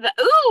like that.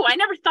 Ooh, I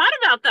never thought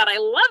about that. I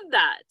love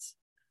that.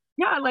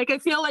 Yeah, like I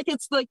feel like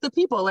it's like the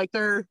people, like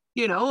they're,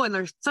 and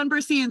they're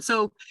sunbursty,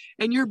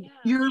 and you're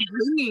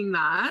bringing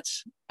that.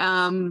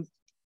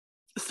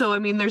 So I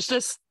mean,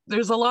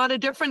 there's a lot of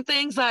different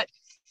things that,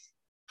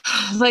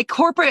 like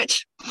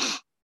corporate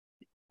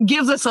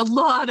gives us a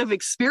lot of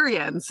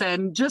experience,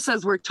 and just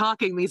as we're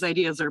talking, these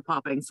ideas are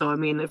popping. So I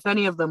mean, if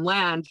any of them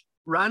land,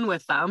 run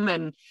with them.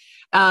 And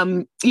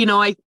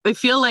I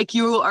feel like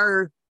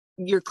you're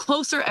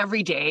closer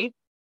every day,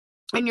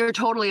 and you're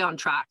totally on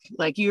track.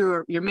 Like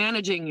you're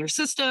managing your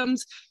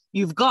systems,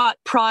 you've got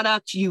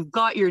product, you've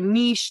got your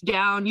niche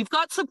down, you've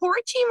got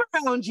support team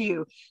around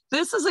you.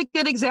 This is a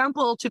good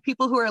example to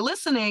people who are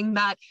listening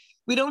that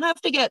we don't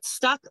have to get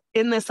stuck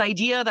in this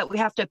idea that we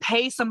have to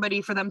pay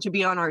somebody for them to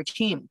be on our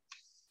team.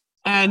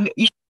 And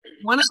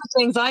one of the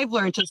things I've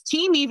learned is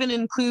team even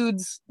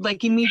includes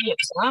like immediate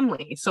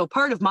family. So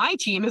part of my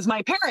team is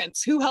my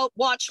parents who help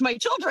watch my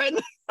children.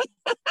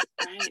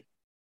 Right.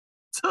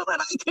 So that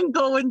I can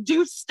go and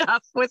do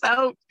stuff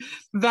without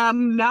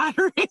them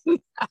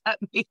nattering at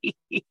me.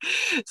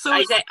 So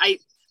I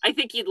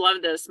think you'd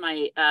love this.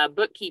 My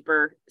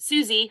bookkeeper,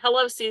 Susie.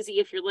 Hello, Susie,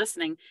 if you're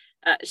listening.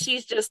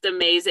 She's just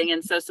amazing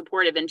and so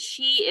supportive. And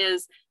she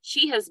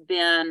has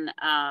been,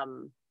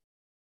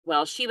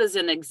 she was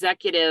an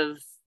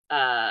executive,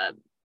 more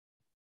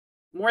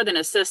than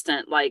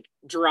assistant, like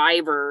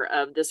driver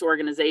of this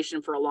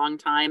organization for a long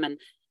time.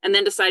 And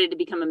then decided to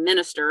become a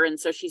minister. And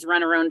so she's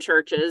run her own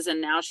churches,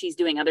 and now she's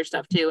doing other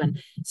stuff too.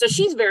 And so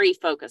she's very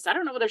focused. I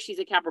don't know whether she's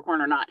a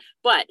Capricorn or not,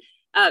 but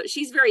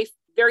she's very,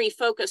 very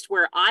focused,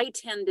 where I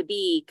tend to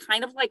be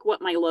kind of like what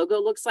my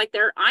logo looks like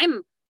there.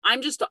 I'm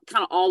just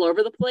kind of all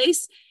over the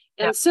place.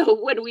 And so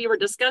when we were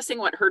discussing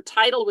what her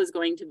title was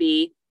going to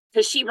be,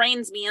 because she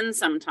reins me in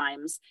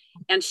sometimes,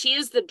 and she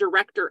is the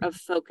director of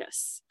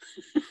focus.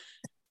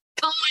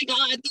 Oh my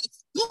God,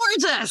 that's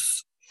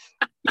gorgeous.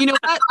 You know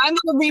what? I'm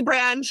gonna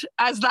rebrand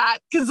as that,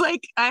 because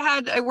like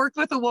I worked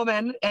with a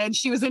woman, and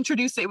she was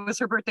it was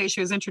her birthday. She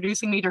was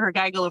introducing me to her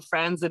gaggle of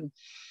friends and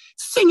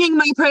singing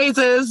my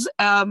praises.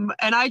 And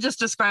I just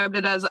described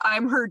it as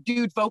I'm her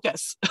dude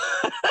focus.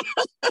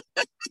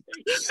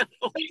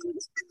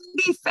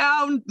 We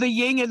found the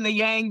yin and the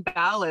yang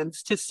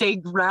balance to stay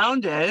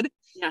grounded.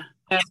 Yeah.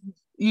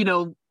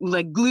 And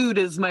like glued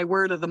is my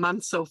word of the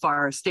month so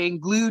far,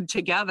 staying glued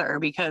together,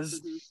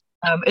 because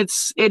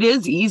it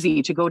is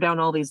easy to go down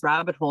all these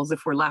rabbit holes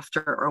if we're left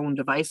to our own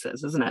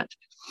devices, isn't it?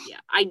 Yeah,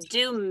 I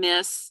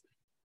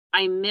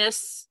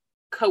miss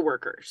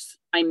coworkers.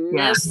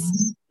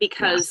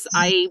 Because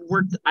I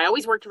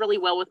always worked really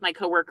well with my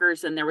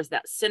coworkers, and there was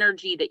that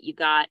synergy that you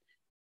got.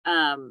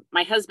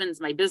 My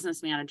husband's my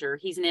business manager.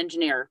 He's an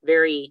engineer,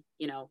 very,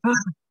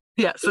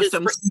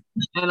 systems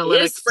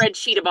analytics. His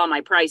spreadsheet of all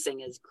my pricing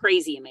is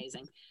crazy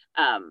amazing.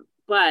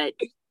 But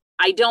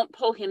I don't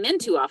pull him in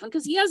too often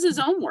because he has his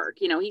own work.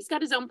 He's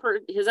got his own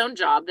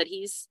job that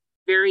he's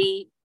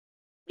he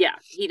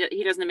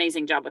does an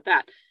amazing job with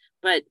that.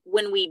 But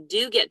when we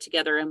do get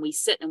together and we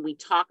sit and we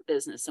talk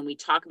business and we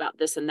talk about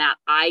this and that,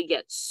 I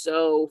get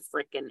so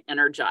freaking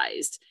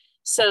energized.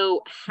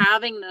 So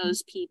having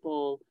those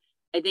people,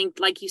 I think,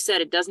 like you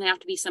said, it doesn't have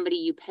to be somebody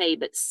you pay,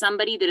 but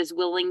somebody that is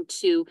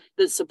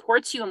that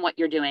supports you in what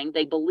you're doing.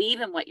 They believe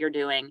in what you're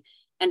doing.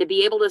 And to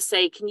be able to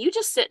say, can you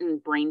just sit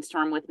and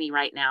brainstorm with me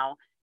right now?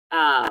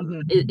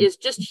 Is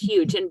just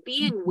huge. And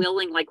being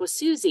willing, like with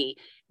Susie,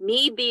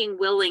 me being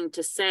willing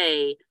to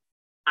say,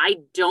 I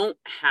don't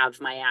have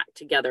my act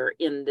together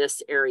in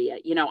this area.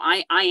 You know,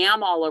 I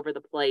am all over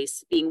the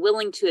place, being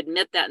willing to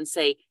admit that and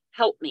say,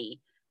 help me.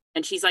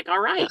 And she's like, all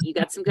right, you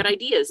got some good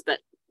ideas, but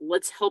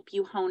let's help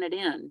you hone it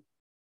in.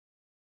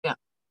 Yeah.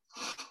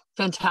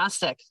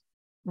 Fantastic.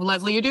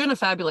 Leslie, you're doing a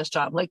fabulous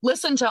job. Like,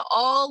 listen to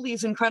all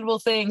these incredible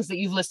things that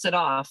you've listed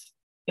off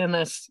in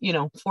this,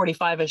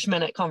 45-ish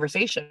minute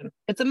conversation.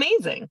 It's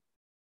amazing.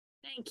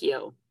 Thank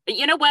you.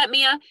 You know what,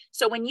 Mia?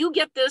 So when you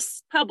get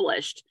this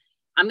published,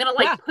 I'm going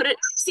to put it,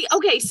 see,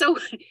 okay. So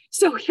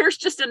here's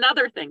just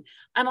another thing.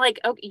 I'm like,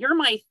 okay, you're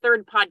my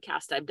third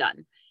podcast I've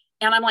done.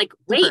 And I'm like,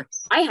 wait, super.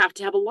 I have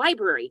to have a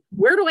library.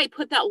 Where do I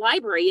put that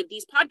library of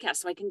these podcasts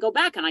so I can go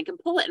back and I can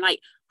pull it? And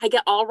I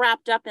get all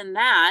wrapped up in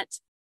that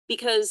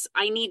because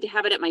I need to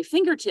have it at my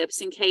fingertips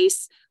in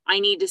case I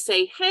need to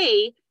say,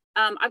 hey,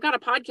 I've got a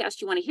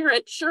podcast. You want to hear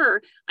it?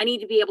 Sure. I need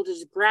to be able to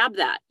just grab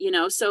that,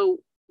 So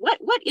what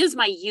is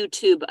my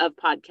YouTube of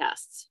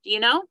podcasts? Do you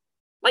know?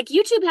 Like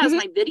YouTube has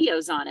my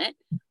videos on it.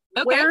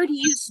 Okay.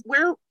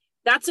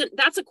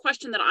 That's a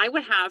question that I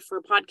would have for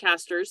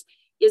podcasters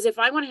is if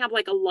I want to have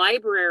like a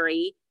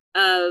library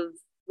of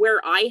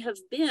where I have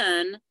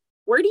been,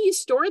 where do you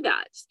store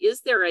that?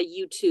 Is there a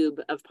YouTube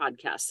of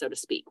podcasts, so to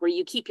speak, where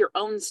you keep your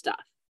own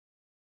stuff?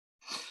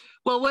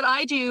 Well, what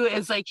I do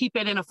is I keep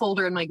it in a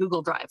folder in my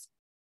Google Drive.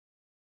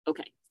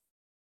 Okay.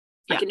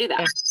 I can do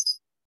that.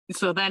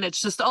 So then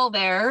it's just all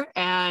there.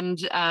 And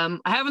I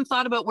haven't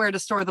thought about where to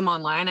store them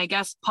online. I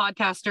guess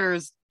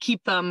podcasters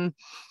keep them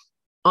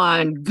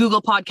on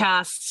Google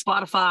Podcasts,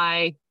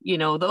 Spotify,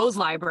 those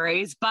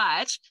libraries,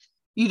 but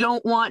you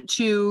don't want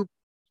to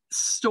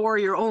store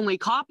your only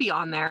copy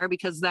on there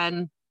because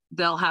then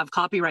they'll have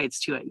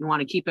copyrights to it. You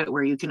want to keep it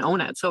where you can own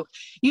it. So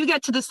you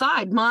get to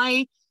decide.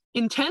 My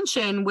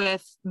intention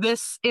with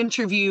this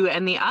interview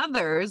and the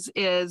others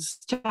is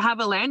to have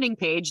a landing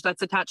page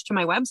that's attached to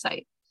my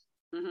website.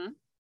 Mm-hmm.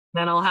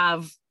 Then I'll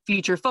have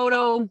feature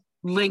photo,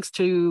 links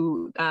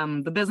to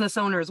the business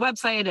owner's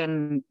website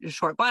and a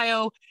short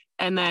bio,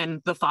 and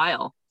then the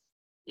file.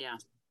 Yeah.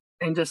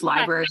 And just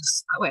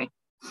libraries that way.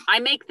 I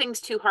make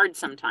things too hard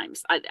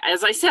sometimes.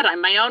 As I said,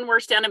 I'm my own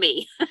worst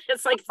enemy.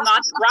 It's like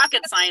not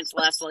rocket science,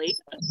 Leslie.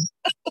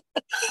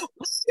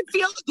 It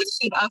feels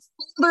good. A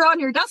folder on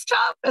your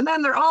desktop, and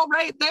then they're all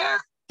right there.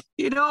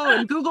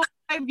 In Google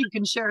Drive, you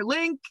can share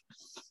link.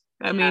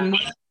 I mean,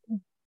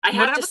 I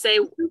have to say,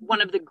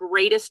 one of the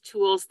greatest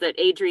tools that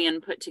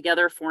Adrienne put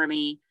together for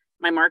me,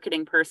 my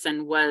marketing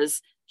person,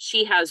 was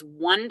she has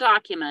one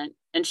document,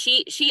 and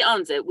she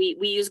owns it. We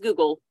use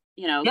Google,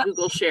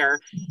 Google Share,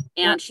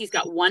 and she's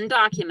got one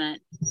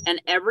document,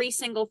 and every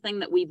single thing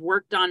that we've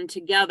worked on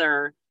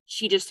together,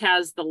 she just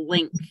has the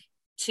link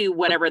to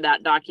whatever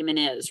that document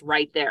is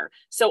right there.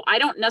 So I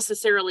don't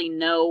necessarily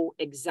know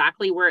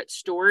exactly where it's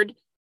stored,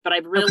 but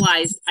I've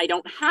realized I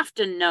don't have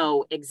to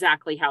know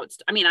exactly how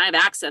I have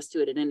access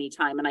to it at any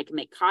time and I can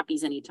make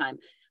copies anytime,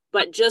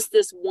 but just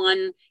this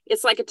one,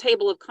 it's like a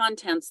table of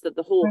contents that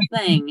the whole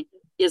thing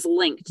is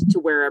linked to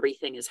where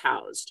everything is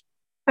housed.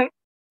 Okay.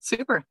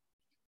 Super.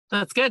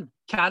 That's good.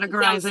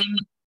 Categorizing,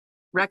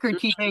 record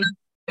keeping.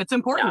 It's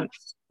important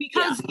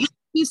because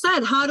you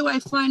said, how do I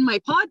find my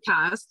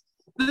podcast?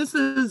 This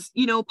is,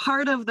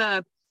 part of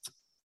the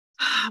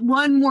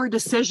one more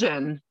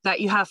decision that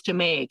you have to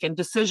make and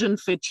decision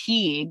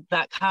fatigue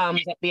that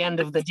comes at the end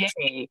of the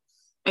day.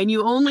 And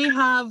you only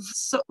have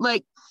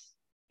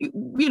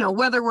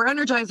whether we're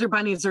Energizer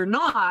bunnies or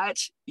not,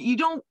 you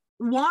don't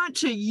want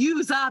to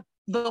use up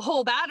the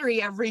whole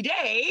battery every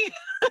day.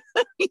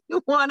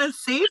 You want to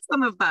save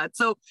some of that.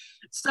 So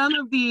some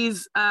of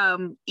these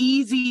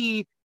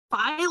easy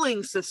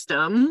filing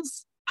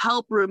systems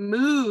help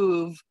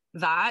remove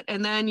that,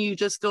 and then you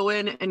just go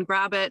in and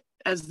grab it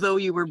as though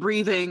you were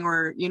breathing,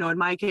 or in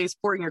my case,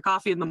 pouring your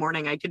coffee in the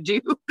morning. I could do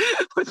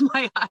with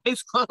my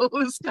eyes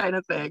closed, kind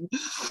of thing.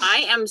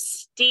 I am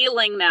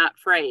stealing that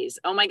phrase.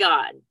 Oh my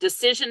God,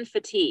 decision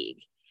fatigue.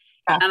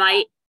 And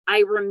I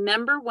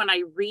remember when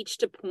I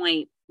reached a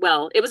point,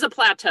 well, it was a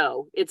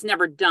plateau. It's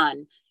never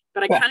done,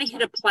 but I kind of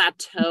hit a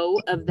plateau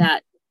of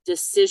that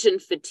decision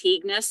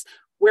fatigueness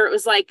where it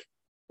was like,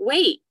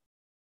 wait,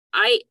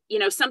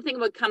 something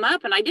would come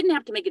up and I didn't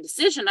have to make a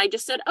decision. I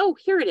just said, oh,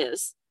 here it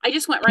is. I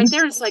just went right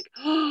there. And it's like,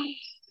 oh,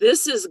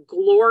 this is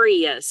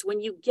glorious. When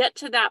you get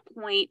to that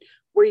point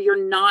where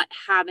you're not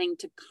having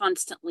to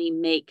constantly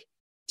make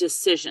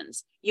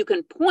decisions, you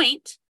can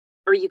point,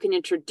 or you can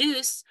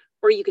introduce,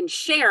 or you can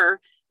share,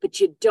 but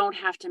you don't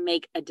have to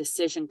make a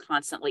decision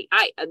constantly.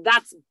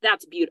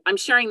 That's beautiful. I'm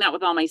sharing that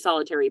with all my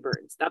solitary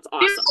birds. That's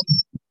awesome.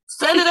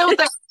 Send it out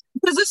there,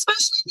 because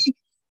especially,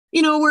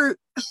 we're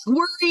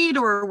worried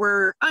or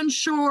we're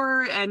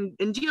unsure and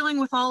dealing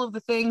with all of the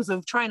things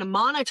of trying to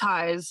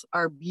monetize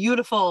our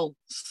beautiful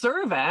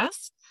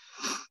service.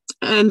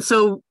 And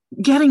so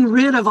getting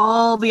rid of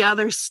all the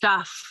other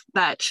stuff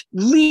that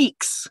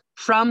leaks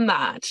from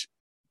that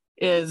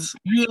is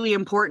really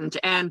important.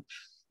 And,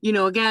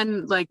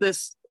 again, like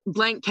this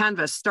blank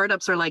canvas,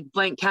 startups are like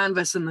blank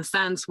canvas in the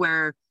sense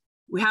where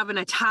we haven't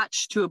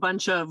attached to a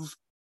bunch of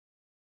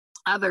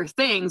other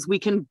things. We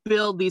can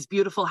build these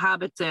beautiful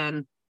habits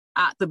in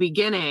at the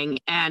beginning.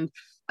 And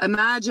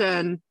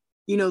imagine,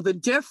 the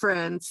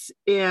difference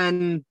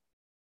in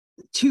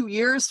 2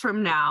 years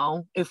from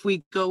now, if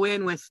we go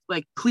in with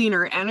like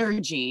cleaner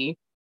energy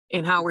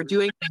in how we're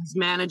doing things,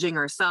 managing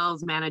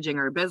ourselves, managing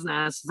our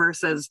business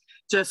versus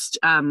just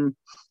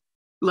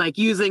like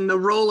using the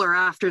roller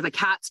after the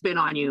cat's been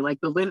on you, like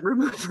the lint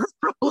remover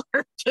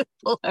roller to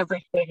pull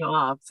everything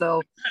off.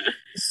 So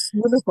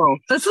beautiful.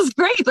 This is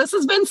great. This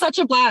has been such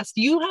a blast.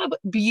 You have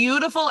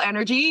beautiful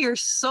energy. You're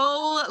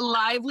so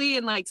lively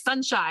and like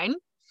sunshine.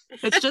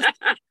 It's just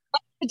a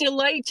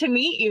delight to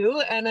meet you.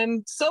 And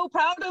I'm so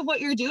proud of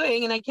what you're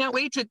doing. And I can't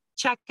wait to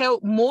check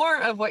out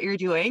more of what you're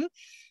doing.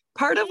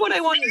 Part of what I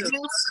want to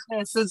do with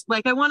this is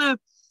like, I want to,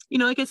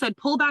 like I said,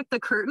 pull back the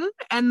curtain,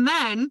 and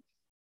then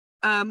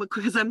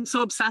because I'm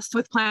so obsessed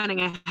with planning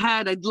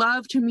ahead, I'd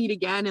love to meet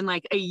again in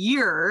like a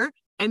year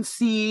and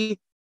see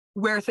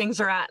where things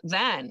are at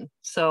then.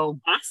 So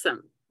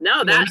awesome.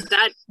 No,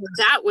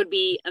 that would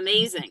be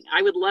amazing.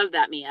 I would love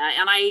that, Mia.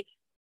 And I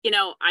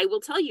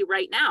will tell you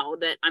right now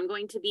that I'm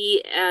going to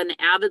be an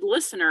avid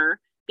listener,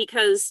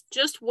 because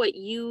just what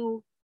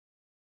you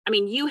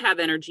have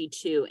energy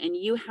too. And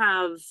you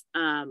have,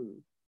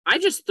 I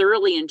just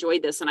thoroughly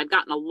enjoyed this, and I've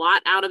gotten a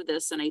lot out of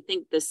this. And I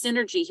think the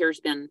synergy here has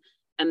been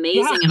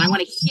amazing. Yeah. And I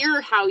want to hear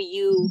how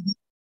you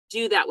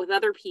do that with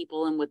other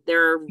people and with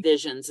their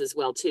visions as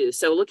well too.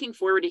 So looking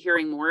forward to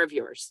hearing more of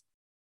yours.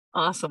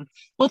 Awesome.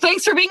 Well,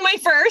 thanks for being my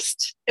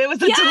first. It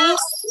was a delight.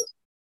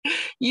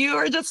 You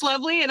are just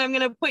lovely. And I'm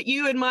going to put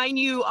you in my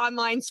new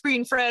online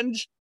screen friend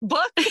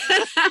book.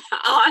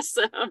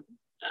 Awesome.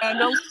 And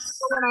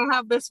when I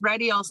have this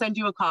ready, I'll send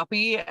you a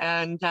copy,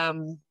 and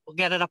we'll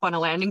get it up on a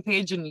landing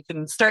page, and you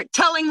can start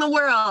telling the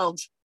world.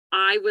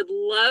 I would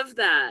love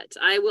that.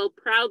 I will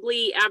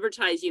proudly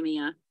advertise you,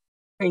 Mia.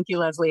 Thank you,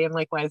 Leslie, and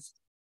likewise.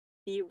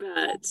 You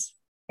bet.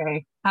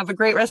 Okay. Have a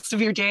great rest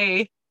of your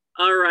day.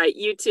 All right.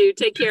 You too.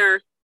 Take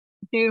care.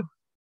 You too.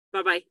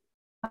 Bye-bye.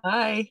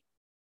 Bye.